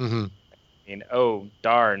 Mm-hmm. I mean, oh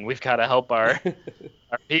darn, we've got to help our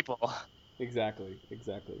people. Exactly.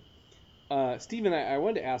 Stephen, I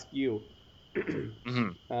wanted to ask you,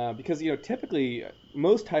 Mhm. because, you know, typically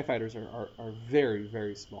most TIE fighters are very,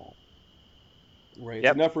 very small, right? Yep.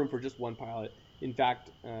 There's enough room for just one pilot. In fact,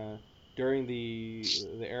 during the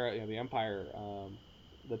era, you know, the Empire,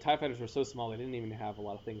 the TIE fighters were so small they didn't even have a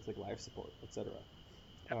lot of things like life support, etc.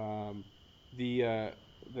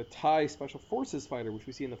 The TIE Special Forces fighter, which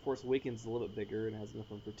we see in The Force Awakens, is a little bit bigger and has enough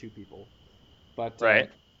room for 2 people. But Right.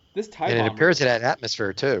 this TIE And bomber, it appears it had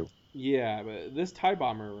atmosphere too. yeah, but this TIE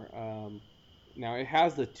bomber, now it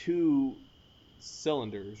has the 2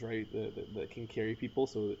 cylinders, right, that can carry people.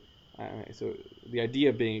 So the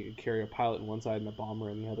idea being it could carry a pilot on one side and a bomber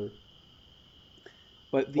on the other.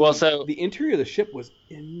 But Well, so- the interior of the ship was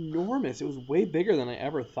enormous. It was way bigger than I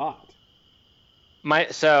ever thought.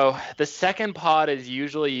 So the second pod is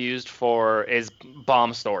usually used is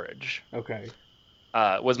bomb storage. Okay.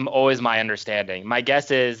 Always my understanding. My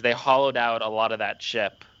guess is they hollowed out a lot of that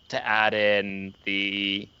ship to add in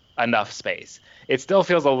the enough space. It still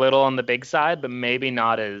feels a little on the big side, but maybe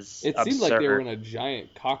not as It absurd. seemed like they were in a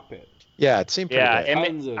giant cockpit. Yeah, it seemed pretty big.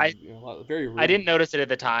 Tons of, very roomy. I didn't notice it at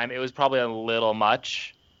the time. It was probably a little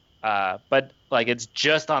much, but like it's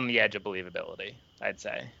just on the edge of believability, I'd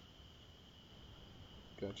say.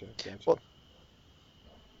 Gotcha. Well,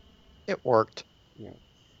 it worked. Yeah.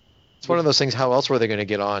 It's one of those things. How else were they going to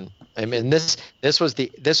get on? I mean, this was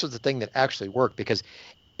the thing that actually worked, because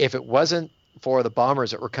if it wasn't for the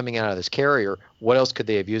bombers that were coming out of this carrier, what else could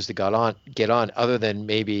they have used to get on other than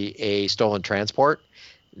maybe a stolen transport?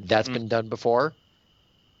 That's been done before.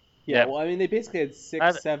 Yeah, well, I mean, they basically had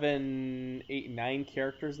 6, 7, 8, 9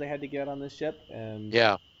 characters they had to get on this ship, and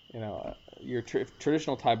your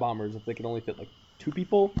traditional TIE bombers, if they could only fit like 2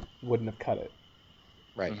 people, wouldn't have cut it.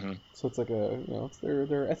 Right. Mm-hmm. So it's like it's their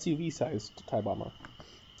SUV sized TIE bomber.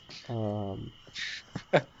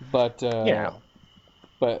 But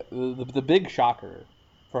the big shocker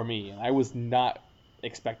for me, and I was not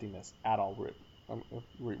expecting this at all.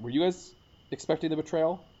 Were you guys expecting the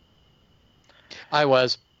betrayal? I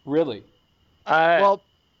was. Really?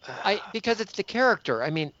 Because it's the character. I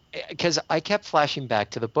mean, because I kept flashing back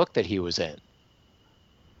to the book that he was in,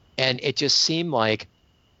 and it just seemed like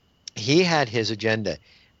he had his agenda.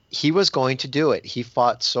 He was going to do it. He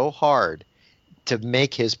fought so hard to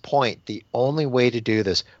make his point. The only way to do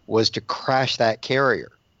this was to crash that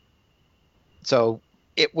carrier. So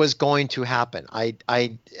it was going to happen. I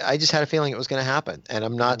just had a feeling it was going to happen. And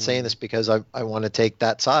I'm not saying this because I want to take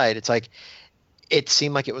that side. It's like, it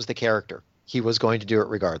seemed like it was the character. He was going to do it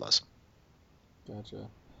regardless. Gotcha.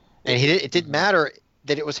 And it didn't matter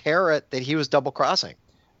that it was Hera that he was double crossing.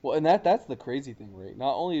 Well, and that's the crazy thing, right?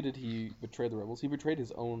 Not only did he betray the rebels, he betrayed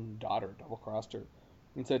his own daughter, double crossed her,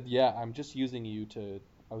 and said, "Yeah, I was just using you to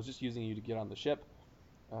get on the ship.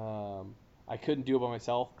 I couldn't do it by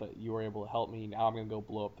myself, but you were able to help me. Now I'm gonna go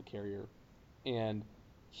blow up the carrier." And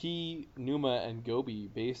Numa, and Gobi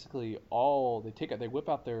basically they whip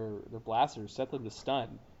out their blasters, set them to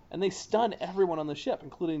stun, and they stun everyone on the ship,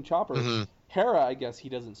 including Chopper. Mm-hmm. Hera, I guess he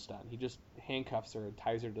doesn't stun. He just handcuffs her and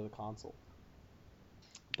ties her to the console.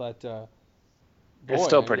 But it's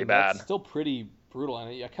still pretty bad. It's still pretty brutal,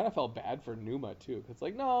 and I kind of felt bad for Numa too. It's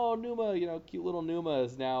like, no, Numa, cute little Numa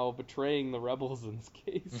is now betraying the rebels in this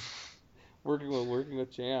case, working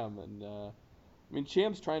with Cham, and I mean,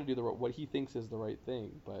 Cham's trying to do what he thinks is the right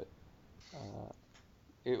thing, but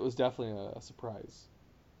it was definitely a surprise.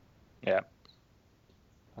 Yeah.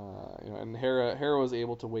 And Hera was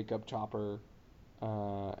able to wake up Chopper,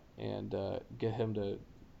 and get him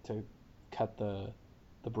to cut the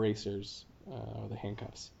bracers, or the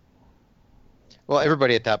handcuffs. Well,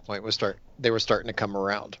 everybody at that point they were starting to come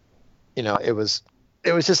around. It was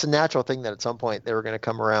just a natural thing that at some point they were going to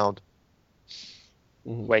come around.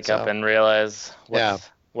 Wake up and realize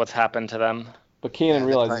what's happened to them. But Kanan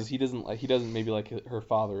realizes he doesn't maybe like her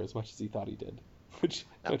father as much as he thought he did, which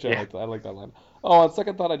I like that line. Oh, on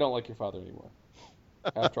second thought, I don't like your father anymore.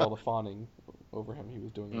 After all the fawning over him he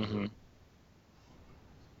was doing. Mm-hmm.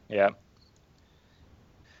 Yeah.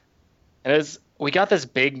 And we got this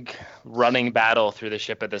big running battle through the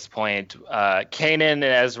ship at this point. Kanan and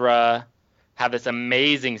Ezra have this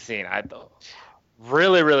amazing scene. I thought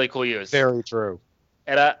really, really cool use. Very true.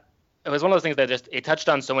 And it was one of those things that it touched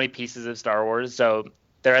on so many pieces of Star Wars. So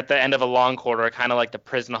they're at the end of a long corridor, kind of like the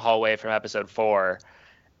prison hallway from Episode 4.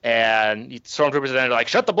 And stormtroopers are like,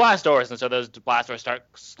 shut the blast doors. And so those blast doors start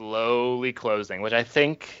slowly closing, which I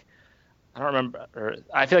don't remember.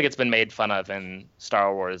 I feel like it's been made fun of in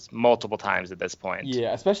Star Wars multiple times at this point.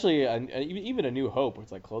 Yeah, especially even A New Hope, where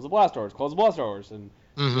it's like, close the blast doors, and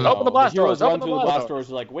open the blast doors. Run through the blast doors.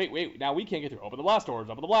 You're like, wait, now we can't get through. Open the blast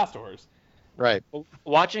doors. Right.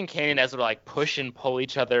 Watching Kanan and Ezra like push and pull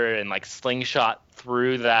each other and like slingshot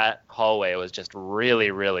through that hallway was just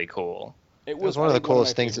really, really cool. It was one of the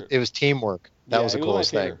coolest things. It was teamwork. That was the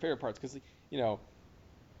coolest thing. Favorite parts, because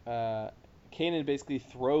Kanan basically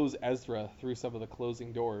throws Ezra through some of the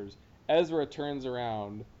closing doors. Ezra turns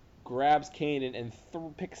around, grabs Kanan, and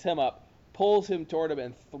picks him up, pulls him toward him,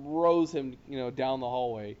 and throws him, down the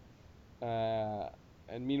hallway. And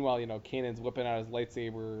meanwhile, Kanan's whipping out his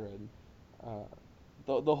lightsaber, and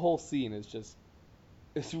the whole scene is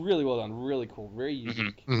it's really well done, really cool, very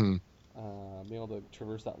unique. Mm-hmm. Being able to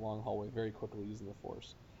traverse that long hallway very quickly using the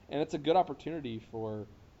Force, and it's a good opportunity for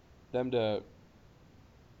them to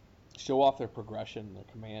show off their progression, their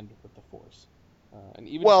command with the Force. And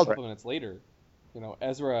even Well- a couple minutes later,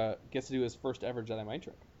 Ezra gets to do his first ever Jedi mind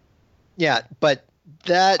trick. Yeah, but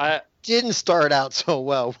that didn't start out so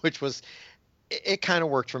well, which was it kind of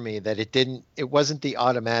worked for me that it wasn't the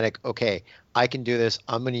automatic, okay, I can do this.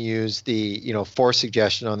 I'm going to use the, Force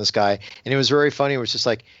suggestion on this guy. And it was very funny. It was just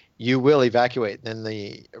like, you will evacuate. Then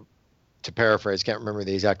to paraphrase, can't remember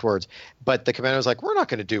the exact words, but the commander was like, we're not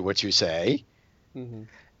going to do what you say. Mm-hmm.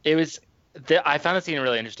 I found the scene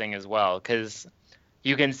really interesting as well, because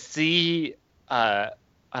you can see, a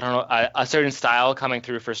certain style coming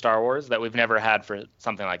through for Star Wars that we've never had for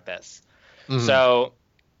something like this. Mhm. So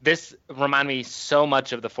this reminded me so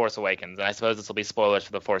much of The Force Awakens, and I suppose this will be spoilers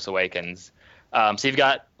for The Force Awakens. So you've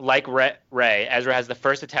got, like Rey, Ezra has the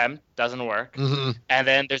first attempt, doesn't work, Mhm. and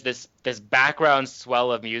then there's this background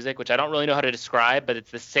swell of music, which I don't really know how to describe, but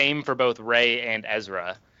it's the same for both Rey and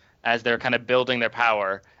Ezra as they're kind of building their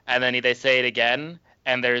power, and then they say it again,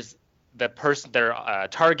 and there's the person, their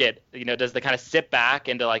target, does the kind of sit back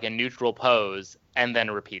into like a neutral pose and then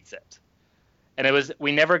repeats it. And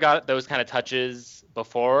we never got those kind of touches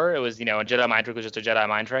before. It was, a Jedi mind trick was just a Jedi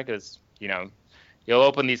mind trick. It was, you'll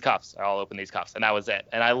open these cuffs, or I'll open these cuffs, and that was it.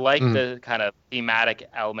 And I like the kind of thematic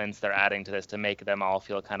elements they're adding to this to make them all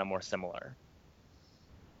feel kind of more similar.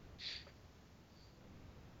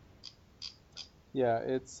 Yeah,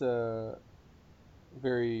 it's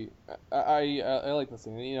very. I like this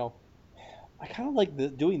thing. I kind of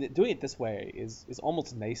like doing it this way is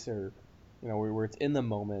almost nicer. Where it's in the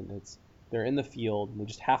moment. They're in the field and they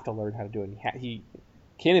just have to learn how to do it.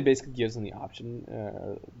 Kanan basically gives them the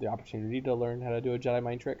opportunity to learn how to do a Jedi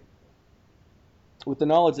mind trick, with the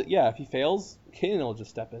knowledge that if he fails, Kanan will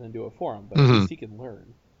just step in and do it for him. But at least he can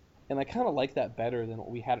learn. And I kind of like that better than what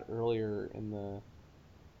we had earlier in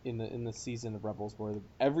the season of Rebels, where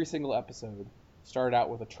every single episode started out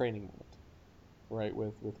with a training moment, right,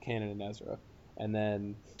 with Kanan and Ezra, and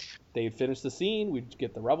then they'd finish the scene, we'd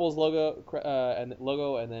get the Rebels logo,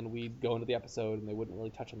 and then we'd go into the episode, and they wouldn't really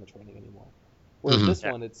touch on the training anymore. Whereas this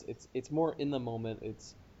one, it's more in the moment.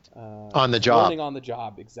 It's on the job, learning on the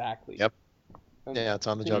job, exactly. Yep. And Yeah, it's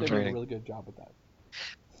on the I think job they training. did a really good job with that.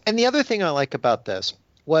 And the other thing I like about this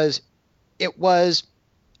was it was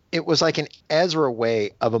like an Ezra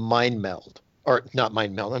way of a mind meld, or not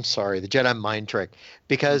mind meld, I'm sorry, the Jedi mind trick,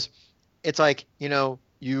 because it's like,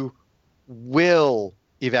 you will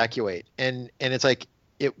evacuate, and it's like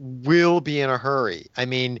it will be in a hurry. I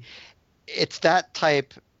mean, it's that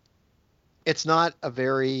type. It's not a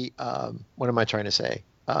very what am I trying to say,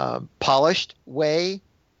 polished way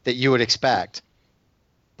that you would expect,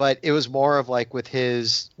 but it was more of like with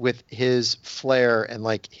his flair and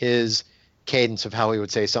like his cadence of how he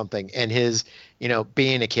would say something, and his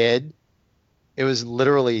being a kid. It was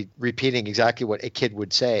literally repeating exactly what a kid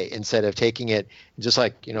would say, instead of taking it just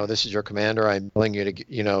like, this is your commander, I'm telling you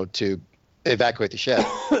to, to evacuate the ship.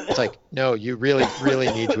 It's like, no, you really, really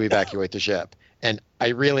need to evacuate the ship. And I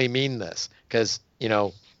really mean this because,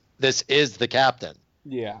 this is the captain.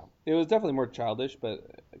 Yeah, it was definitely more childish, but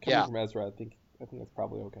coming Yeah. from Ezra, I think that's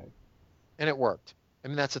probably okay. And it worked. I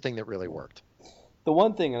mean, that's the thing that really worked. The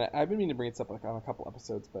one thing, and I've been meaning to bring this up on a couple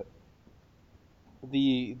episodes, but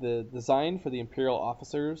the design for the Imperial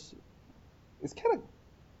officers is kind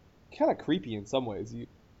of creepy in some ways.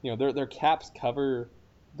 Their caps cover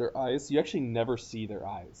their eyes, so you actually never see their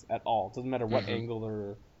eyes at all. It doesn't matter what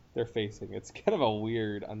angle they're facing. It's kind of a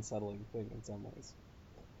weird, unsettling thing in some ways.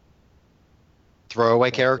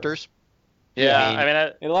 Throwaway characters. Yeah, I mean, I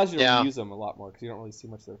mean, It allows you to Yeah. reuse them a lot more because you don't really see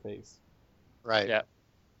much of their face. Right. Yeah.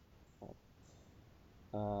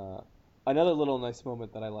 Another little nice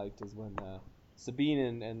moment that I liked is when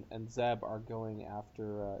Sabine and Zeb are going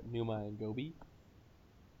after Numa and Gobi,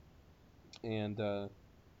 and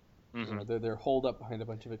they're holed up behind a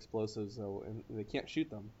bunch of explosives, and they can't shoot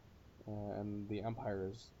them, and the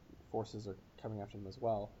Empire's forces are coming after them as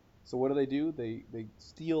well. So what do? They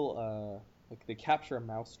steal, they capture a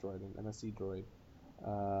mouse droid, an MSC droid,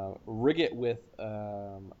 rig it with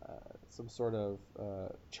some sort of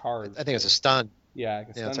charge. I think it's a stun. Yeah,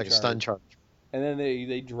 Yeah, it's like a stun charge. And then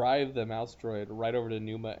they drive the mouse droid right over to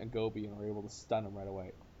Numa and Gobi and are able to stun them right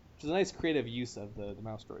away, which is a nice creative use of the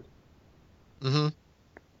mouse droid. Mm-hmm.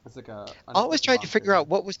 It's like a. I always tried to figure out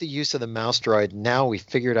what was the use of the mouse droid. Now we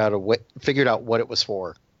figured out what it was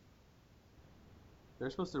for. They're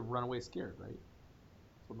supposed to run away scared, right?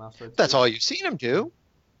 That's what mouse droids That's do. all you've seen them do.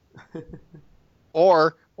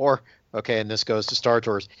 Or okay, and this goes to Star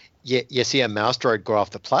Tours. You see a mouse droid go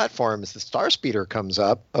off the platform as the star speeder comes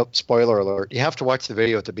up. Oh, spoiler alert! You have to watch the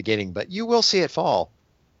video at the beginning, but you will see it fall.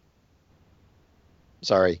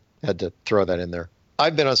 Sorry, had to throw that in there.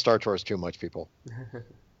 I've been on Star Tours too much, people.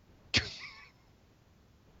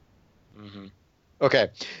 Mm-hmm. Okay,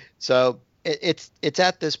 so it's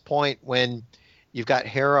at this point when you've got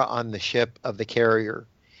Hera on the ship of the carrier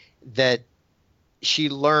that she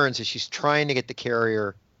learns as she's trying to get the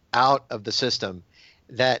carrier out of the system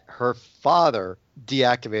that her father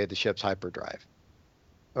deactivated the ship's hyperdrive.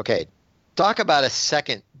 Okay, talk about a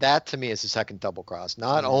second. That to me is a second double cross.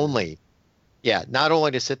 Not only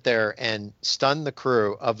to sit there and stun the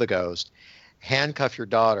crew of the Ghost, handcuff your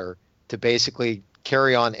daughter to basically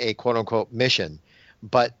carry on a quote unquote mission,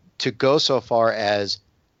 but to go so far as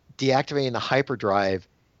deactivating the hyperdrive.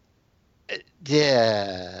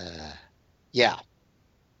 Yeah.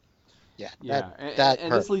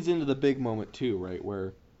 And this leads into the big moment too, right,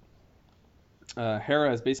 where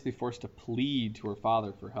Hera is basically forced to plead to her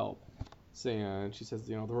father for help, saying, and she says,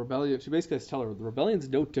 the rebellion. She basically has to tell her the rebellion's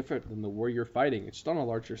no different than the war you're fighting. It's just on a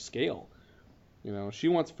larger scale. She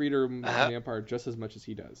wants freedom from the Empire just as much as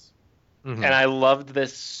he does. Mm-hmm. And I loved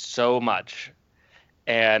this so much,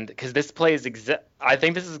 and because this plays I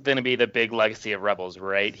think this is going to be the big legacy of Rebels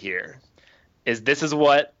right here. This is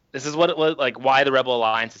what it was like. Why the Rebel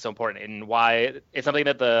Alliance is so important, and why it's something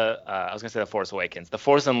that I was going to say the Force Awakens, the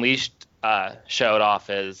Force Unleashed showed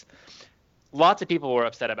off. Is lots of people were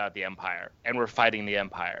upset about the Empire and were fighting the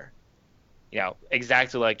Empire,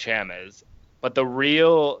 exactly like Cham is. But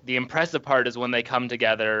the impressive part is when they come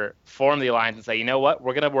together, form the alliance, and say, you know what,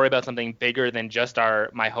 we're going to worry about something bigger than just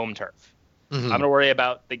my home turf. Mm-hmm. I'm going to worry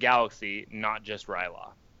about the galaxy, not just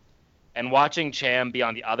Ryloth. And watching Cham be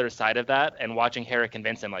on the other side of that, and watching Hera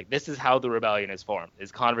convince him, like, this is how the rebellion is formed.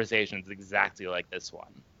 His conversation is exactly like this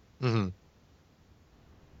one. Mm-hmm.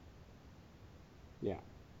 Yeah.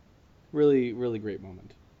 Really, really great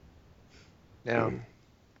moment. Yeah.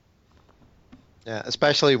 Yeah,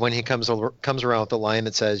 especially when he comes around with the line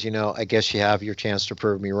that says, I guess you have your chance to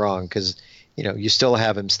prove me wrong, because, you still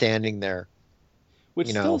have him standing there. Which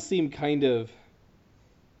still seemed kind of,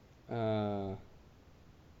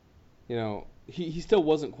 he still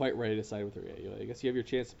wasn't quite ready to side with her yet. I guess you have your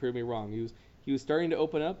chance to prove me wrong. He was starting to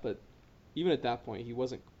open up, but even at that point, he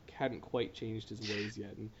hadn't quite changed his ways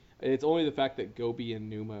yet. And it's only the fact that Gobi and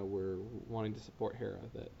Numa were wanting to support Hera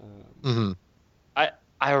that. Mm-hmm.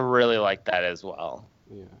 I really like that as well.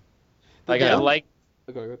 Yeah. I like.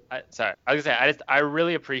 Okay. Sorry, I was gonna say I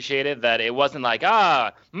really appreciated that it wasn't like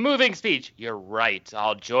moving speech. You're right.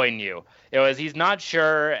 I'll join you. It was he's not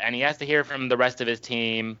sure and he has to hear from the rest of his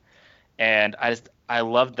team, and I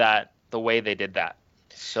loved that the way they did that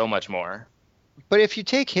so much more. But if you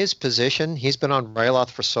take his position, he's been on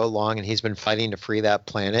Ryloth for so long and he's been fighting to free that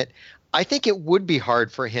planet. I think it would be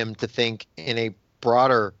hard for him to think in a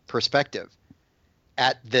broader perspective.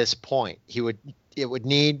 At this point, it would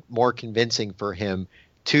need more convincing for him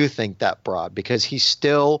to think that broad, because he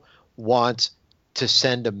still wants to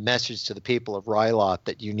send a message to the people of Ryloth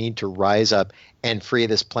that you need to rise up and free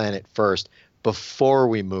this planet first before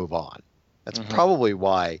we move on. That's probably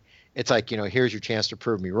why it's like, here's your chance to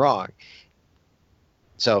prove me wrong.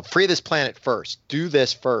 So free this planet first, do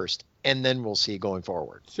this first, and then we'll see going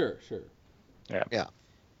forward. Sure. Yeah.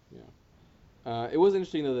 It was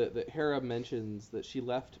interesting, though, that Hera mentions that she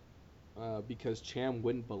left because Cham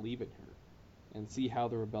wouldn't believe in her and see how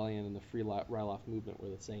the rebellion and the Free Ryloth movement were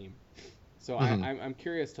the same. So I'm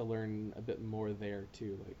curious to learn a bit more there,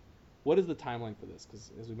 too. Like, what is the timeline for this?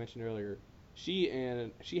 Because, as we mentioned earlier, she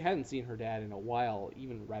hadn't seen her dad in a while,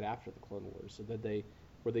 even right after the Clone Wars. So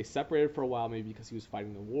were they separated for a while, maybe because he was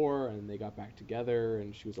fighting the war, and they got back together,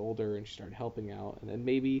 and she was older, and she started helping out, and then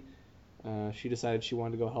maybe she decided she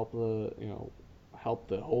wanted to go help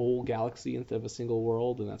the whole galaxy instead of a single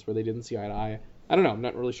world, and that's where they didn't see eye to eye. I don't know. I'm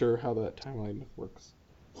not really sure how that timeline works.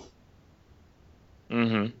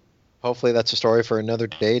 Mm-hmm. Hopefully that's a story for another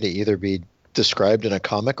day to either be described in a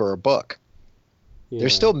comic or a book. Yeah.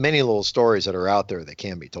 There's still many little stories that are out there that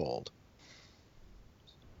can be told.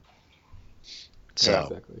 So, yeah,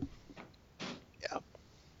 exactly. Yeah.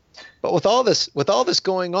 But with all this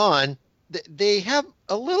going on, they have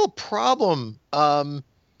a little problem.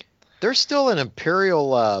 There's still an Imperial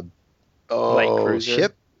light cruiser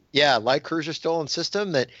ship. Yeah, light cruiser still in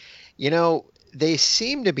system that, they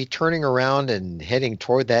seem to be turning around and heading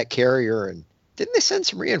toward that carrier. And didn't they send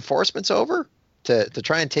some reinforcements over to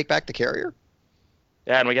try and take back the carrier?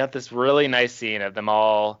 Yeah, and we got this really nice scene of them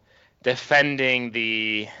all defending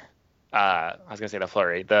the the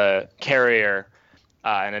flurry, the carrier,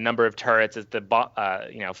 and a number of turrets as the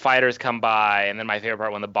fighters come by, and then my favorite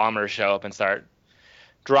part when the bombers show up and start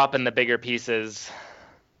dropping the bigger pieces.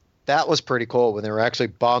 That was pretty cool when they were actually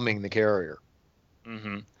bombing the carrier.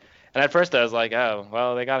 Mm-hmm. And at first I was like, oh,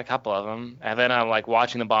 well, they got a couple of them. And then I'm like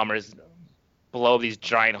watching the bombers blow these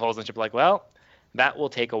giant holes in the ship, like, well, that will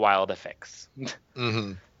take a while to fix.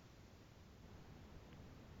 Mm-hmm.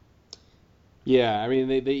 Yeah, I mean,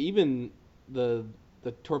 they even the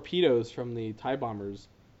torpedoes from the TIE bombers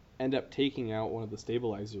end up taking out one of the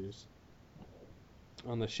stabilizers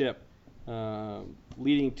on the ship,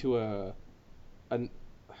 leading to a I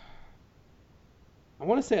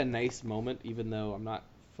want to say a nice moment, even though I'm not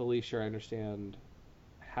fully sure I understand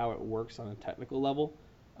how it works on a technical level.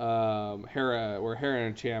 Hera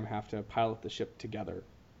and Cham have to pilot the ship together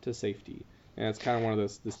to safety, and it's kind of one of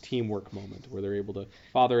this teamwork moment where they're able to,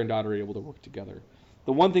 father and daughter are able to work together.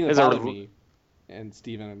 The one thing that bothered me, and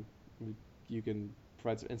Steven, you can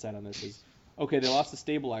provide some insight on this, is okay, they lost the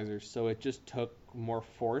stabilizers, so it just took more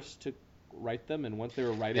force to right them, and once they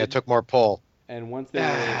were righted, Yeah, it took more pull. and once they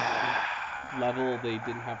were level, they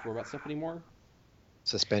didn't have to worry about stuff anymore.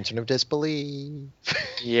 Suspension of disbelief.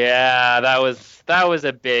 Yeah, that was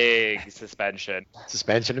a big suspension.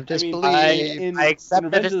 Suspension of I mean, disbelief. I accept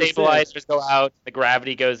that Revenge the of the Sith- stabilizers go out, the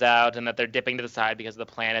gravity goes out, and that they're dipping to the side because the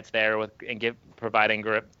planet's there providing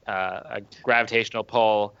a gravitational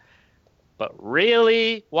pull. But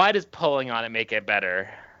really, why does pulling on it make it better?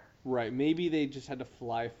 Right, maybe they just had to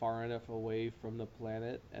fly far enough away from the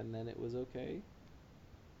planet, and then it was okay.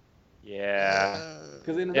 Yeah.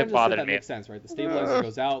 Because in It Revenge of the Sith, bothered that me. makes sense, right? The stabilizer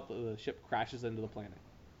goes out, the ship crashes into the planet.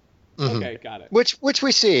 Mhm. Okay, got it. Which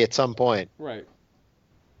we see at some point. Right.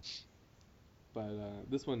 But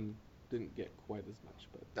this one didn't get quite as much.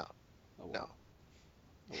 But No. oh, well. No.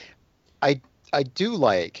 Oh, well. I do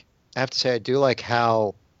like, I have to say, I do like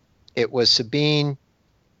how it was Sabine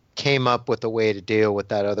came up with a way to deal with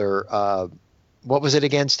that other, what was it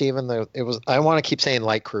again, Stephen? It was, I want to keep saying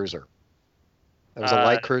light cruiser. It was a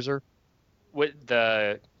light cruiser? With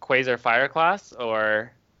the Quasar Fire class,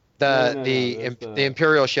 or No, The the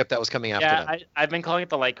Imperial ship that was coming after them. I've been calling it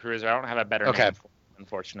the light cruiser. I don't have a better Okay. name for it,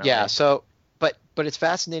 unfortunately. Yeah, so, but it's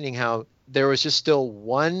fascinating how there was just still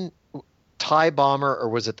one TIE bomber, or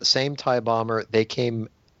was it the same TIE bomber they came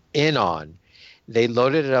in on? They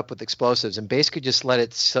loaded it up with explosives and basically just let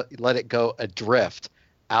it go adrift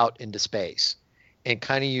out into space, and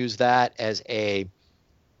kind of use that as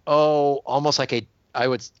almost like I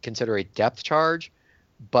would consider a depth charge,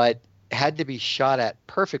 but had to be shot at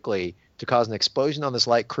perfectly to cause an explosion on this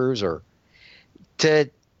light cruiser to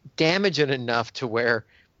damage it enough to where,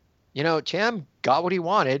 Cham got what he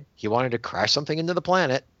wanted. He wanted to crash something into the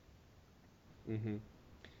planet. Mm-hmm.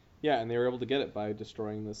 Yeah, and they were able to get it by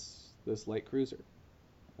destroying this light cruiser.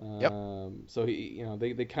 Yep. So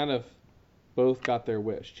they kind of both got their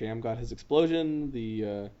wish. Cham got his explosion.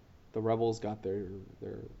 The rebels got their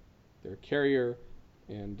carrier,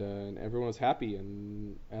 and everyone was happy.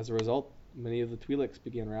 And as a result, many of the Twi'leks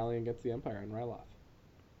began rallying against the Empire and Ryloth.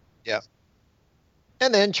 Yep.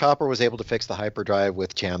 And then Chopper was able to fix the hyperdrive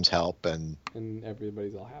with Cham's help, and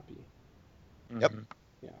everybody's all happy. Yep.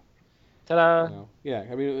 Yeah. Ta-da! Yeah.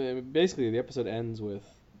 I mean, basically, the episode ends with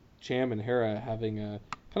Cham and Hera having a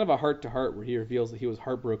kind of a heart-to-heart where he reveals that he was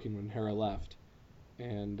heartbroken when Hera left,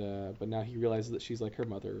 and but now he realizes that she's like her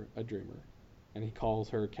mother, a dreamer, and he calls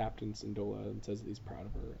her Captain Syndulla and says that he's proud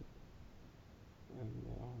of her.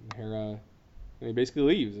 And Hera, and he basically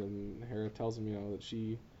leaves, and Hera tells him, that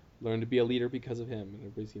she learned to be a leader because of him, and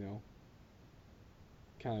everybody's,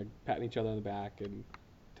 kind of patting each other on the back and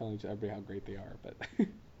telling everybody how great they are, but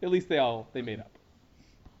at least they made up.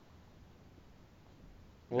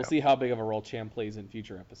 We'll see how big of a role Cham plays in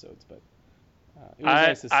future episodes, but it was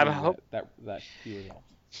nice to see that he resolved.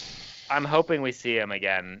 I'm hoping we see him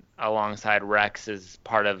again alongside Rex as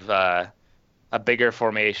part of a bigger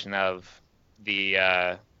formation of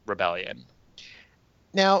the rebellion.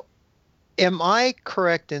 Now, am I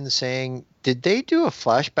correct in saying, did they do a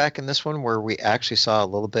flashback in this one where we actually saw a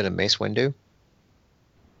little bit of Mace Windu?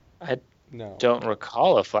 I No. don't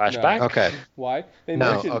recall a flashback. No. Okay. Why? They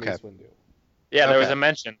No, mentioned okay. Mace Windu. Yeah, there was Okay. a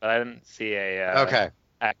mention, but I didn't see a Okay.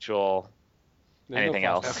 actual There's anything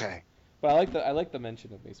no else. flashback. Okay. But I like the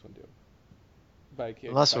mention of Mace Windu.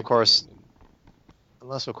 Unless, of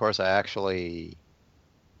course, I actually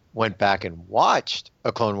went back and watched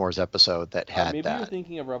a Clone Wars episode that had maybe that. you're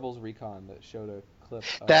thinking of Rebels Recon that showed a clip.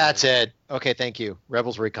 That's it. Okay, thank you.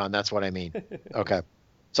 Rebels Recon, that's what I mean. Okay.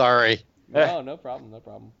 Sorry. No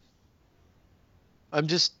problem. I'm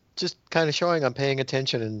just kind of showing I'm paying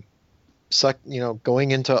attention and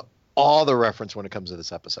going into all the reference when it comes to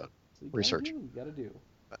this episode. So you Research. You gotta do.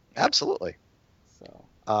 Absolutely.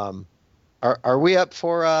 So. Are we up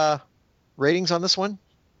for ratings on this one?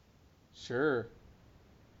 Sure.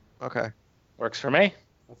 Okay. Works for me.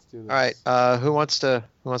 Let's do this. All right. Who wants to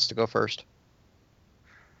go first?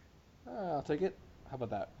 I'll take it. How about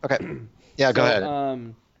that? Okay. Yeah, go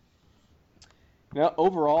ahead.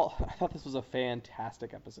 Overall, I thought this was a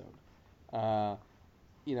fantastic episode.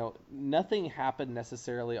 Nothing happened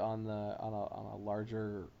necessarily on a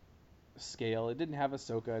larger scale. It didn't have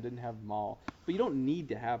Ahsoka, it didn't have Maul, but you don't need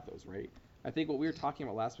to have those, right? I think what we were talking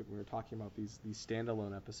about last week when we were talking about these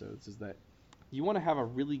standalone episodes is that you want to have a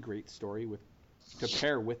really great story to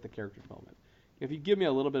pair with the character development. If you give me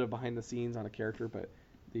a little bit of behind the scenes on a character, but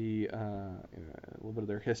a little bit of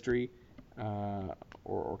their history,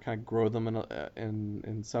 or kind of grow them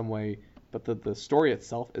in some way, but the story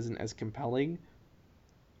itself isn't as compelling,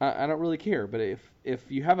 I don't really care. But if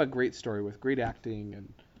you have a great story with great acting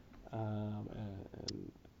and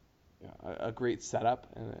a great setup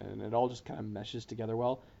and it all just kind of meshes together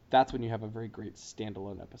well, that's when you have a very great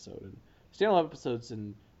standalone episode. And standalone episodes,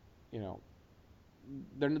 and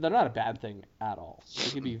they're not a bad thing at all.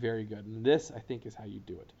 They can be very good, and this, I think, is how you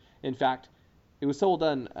do it. In fact, it was so well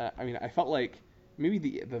done. I felt like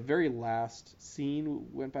maybe the very last scene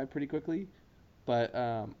went by pretty quickly, but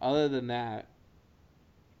other than that,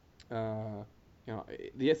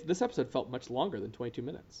 this episode felt much longer than 22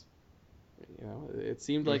 minutes. It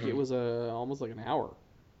seemed like it was almost like an hour.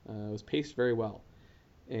 It was paced very well,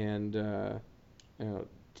 and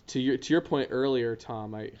to your point earlier,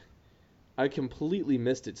 Tom, I completely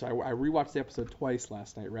missed it. So I rewatched the episode twice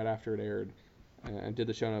last night, right after it aired, and did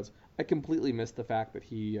the show notes. I completely missed the fact that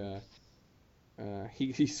he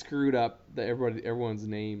screwed up everyone's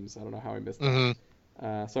names. I don't know how I missed that.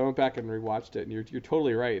 So I went back and rewatched it, and you're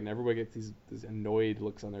totally right. And everybody gets these annoyed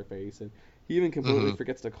looks on their face, and he even completely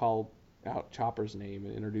forgets to call out Chopper's name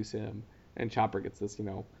and introduce him. And Chopper gets this,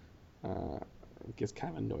 gets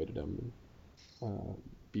kind of annoyed at him, and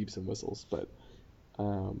beeps and whistles. But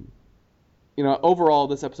overall,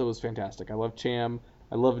 this episode was fantastic. I love Cham.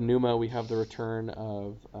 I love Numa. We have the return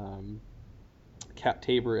of Cap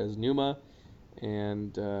Tabor as Numa,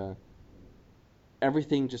 and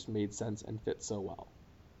everything just made sense and fit so well.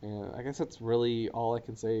 And I guess that's really all I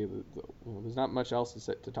can say. There's not much else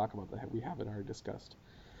to talk about that we haven't already discussed.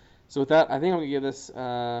 So with that, I think I'm going to give this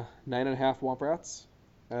 9.5 Womp Rats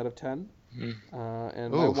out of 10. And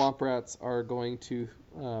my Womp Rats are going to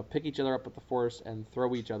pick each other up with the Force and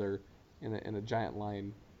throw each other in a giant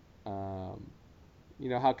line. How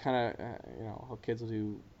kind of how kids will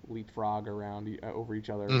do leapfrog around over each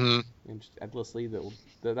other and just endlessly.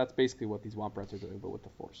 That's basically what these Womp Rats are doing, but with the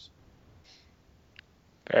Force.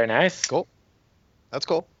 Very nice. Cool. That's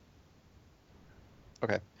cool.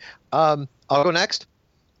 Okay. I'll go next.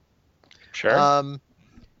 Sure.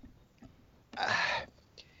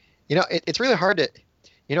 It's really hard to.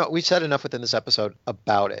 We've said enough within this episode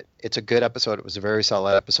about it. It's a good episode. It was a very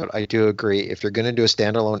solid episode. I do agree. If you're going to do a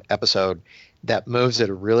standalone episode that moves at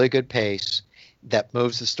a really good pace, that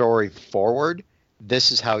moves the story forward,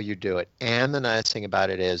 this is how you do it. And the nice thing about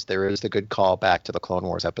it is there is the good call back to the Clone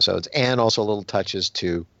Wars episodes and also little touches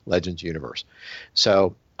to Legends Universe.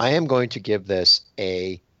 So I am going to give this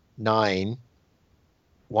a 9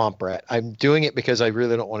 Womp Rat. I'm doing it because I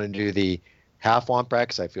really don't want to do the half Womp Rat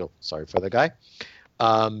because I feel sorry for the guy.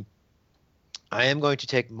 I am going to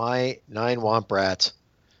take my 9 Womp Rats.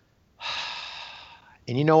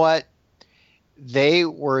 And you know what? They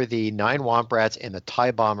were the 9 Womp Rats and the TIE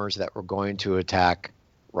bombers that were going to attack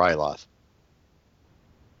Ryloth.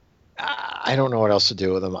 I don't know what else to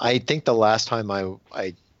do with them. I think the last time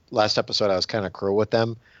last episode I was kind of cruel with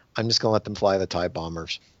them. I'm just going to let them fly the TIE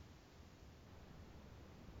bombers.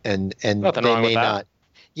 And nothing they wrong may with that. not.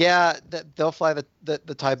 Yeah, they'll fly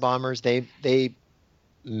the TIE bombers. They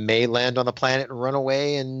may land on the planet and run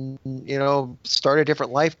away and start a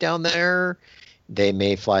different life down there. They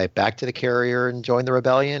may fly back to the carrier and join the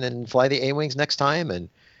rebellion and fly the A-Wings next time. And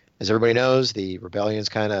as everybody knows, the rebellion's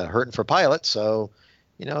kind of hurting for pilots, so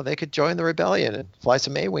they could join the rebellion and fly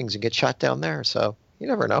some A-Wings and get shot down there. So you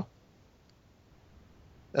never know.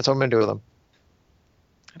 That's what I'm going to do with them.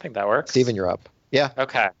 I think that works. Steven, you're up. Yeah.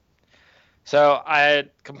 Okay. So I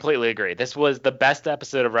completely agree. This was the best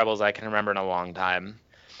episode of Rebels I can remember in a long time.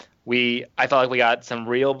 I felt like we got some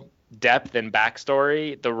real depth and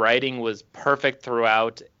backstory. The writing was perfect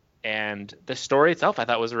throughout, and the story itself I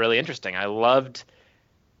thought was really interesting. I loved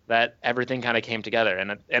that everything kind of came together.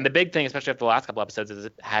 And the big thing, especially after the last couple episodes, is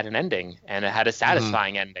it had an ending, and it had a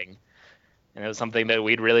satisfying ending. And it was something that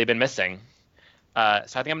we'd really been missing. So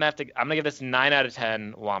I think I'm gonna give this 9 out of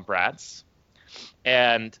 10 Womp Rats.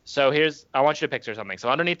 And so I want you to picture something. So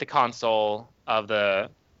underneath the console of the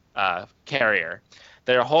carrier,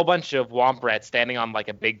 there are a whole bunch of Womp Rats standing on like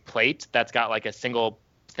a big plate that's got like a single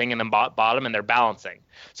thing in the bottom, and they're balancing.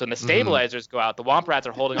 So when the stabilizers go out, the Womp Rats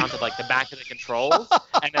are holding onto like the back of the controls,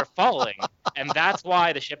 and they're falling. And that's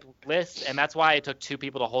why the ship lists, and that's why it took 2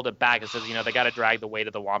 people to hold it back. It says, they got to drag the weight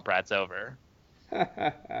of the Womp Rats over.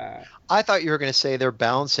 I thought you were going to say they're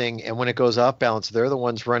balancing, and when it goes off balance, they're the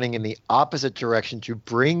ones running in the opposite direction to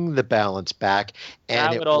bring the balance back.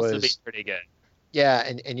 And that would also be pretty good.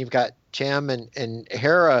 Yeah, and you've got Cham and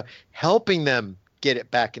Hera helping them get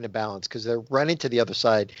it back into balance because they're running to the other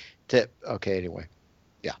side. Okay, anyway.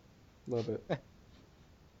 Yeah. Love it.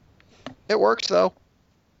 It works, though.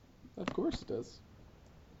 Of course it does.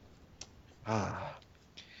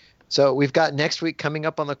 So we've got next week coming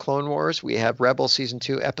up on the Clone Wars. We have Rebels Season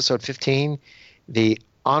 2, Episode 15, The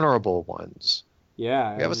Honorable Ones.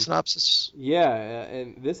 Yeah. We have a synopsis. Yeah,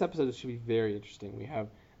 and this episode should be very interesting. We have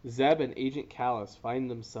Zeb and Agent Kallus find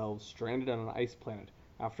themselves stranded on an ice planet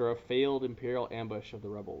after a failed Imperial ambush of the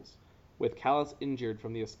Rebels. With Kallus injured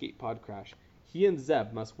from the escape pod crash, he and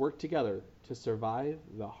Zeb must work together to survive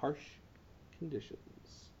the harsh conditions.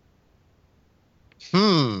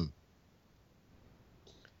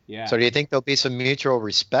 Yeah. So do you think there'll be some mutual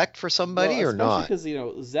respect for somebody or not? Because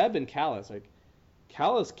Zeb and Kallus,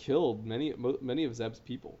 Kallus killed many of Zeb's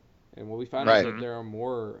people, and when we found out that there are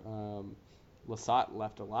more Lasat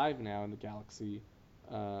left alive now in the galaxy,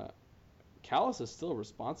 Kallus is still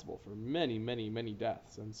responsible for many, many, many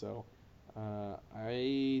deaths, and so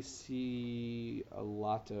I see a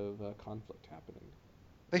lot of conflict happening.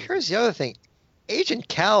 But here's the other thing. Agent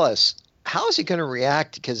Kallus, how is he going to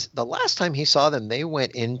react? Because the last time he saw them, they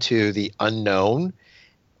went into the unknown,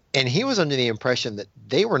 and he was under the impression that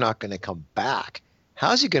they were not going to come back.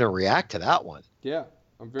 How's he going to react to that one? Yeah,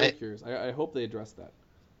 I'm very curious. I hope they address that.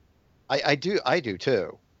 I do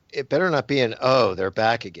too. It better not be they're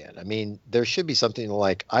back again. I mean, there should be something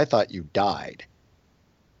like, I thought you died.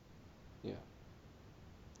 Yeah,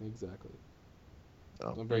 exactly.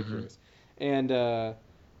 So, I'm very curious. And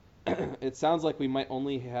it sounds like we might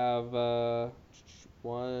only have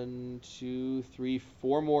 1, 2, 3,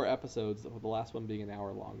 4 more episodes, with the last one being an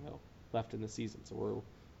hour long, though, left in the season. So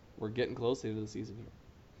we're getting close to the season here.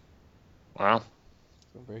 Wow.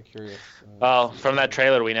 So I'm very curious. Well, from that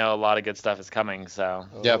trailer, we know a lot of good stuff is coming. So.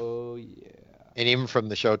 Oh, yeah. And even from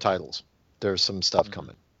the show titles, there's some stuff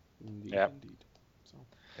coming. Indeed, yep. Indeed. So.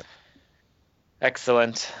 Yep.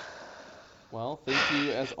 Excellent. Well, thank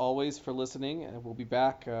you as always for listening, and we'll be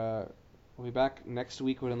back. We'll be back next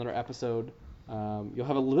week with another episode. You'll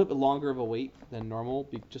have a little bit longer of a wait than normal,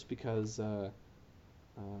 just because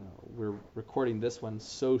we're recording this one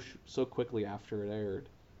so quickly after it aired,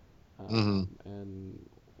 and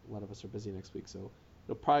a lot of us are busy next week, so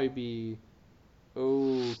it'll probably be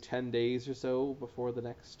 10 days or so before the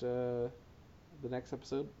next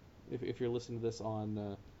episode. If you're listening to this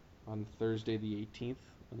on Thursday the 18th.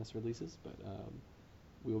 When this releases, but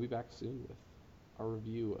we will be back soon with our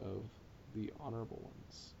review of The Honorable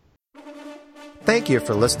Ones. Thank you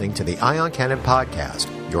for listening to the Ion Cannon Podcast,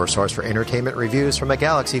 your source for entertainment reviews from a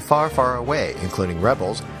galaxy far, far away, including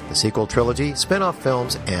Rebels, the sequel trilogy, spin-off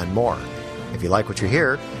films, and more. If you like what you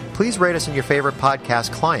hear, please rate us in your favorite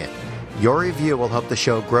podcast client. Your review will help the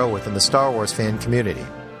show grow within the Star Wars fan community.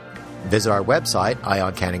 Visit our website,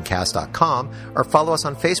 ioncanoncast.com, or follow us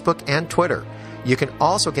on Facebook and Twitter. You can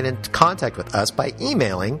also get in contact with us by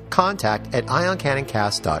emailing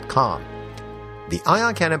contact@ioncanoncast.com. The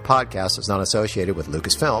Ion Cannon Podcast is not associated with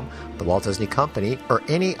Lucasfilm, the Walt Disney Company, or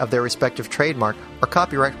any of their respective trademark or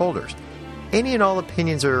copyright holders. Any and all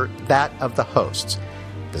opinions are that of the hosts.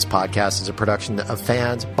 This podcast is a production of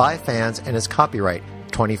fans by fans and is copyright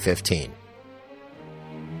 2015.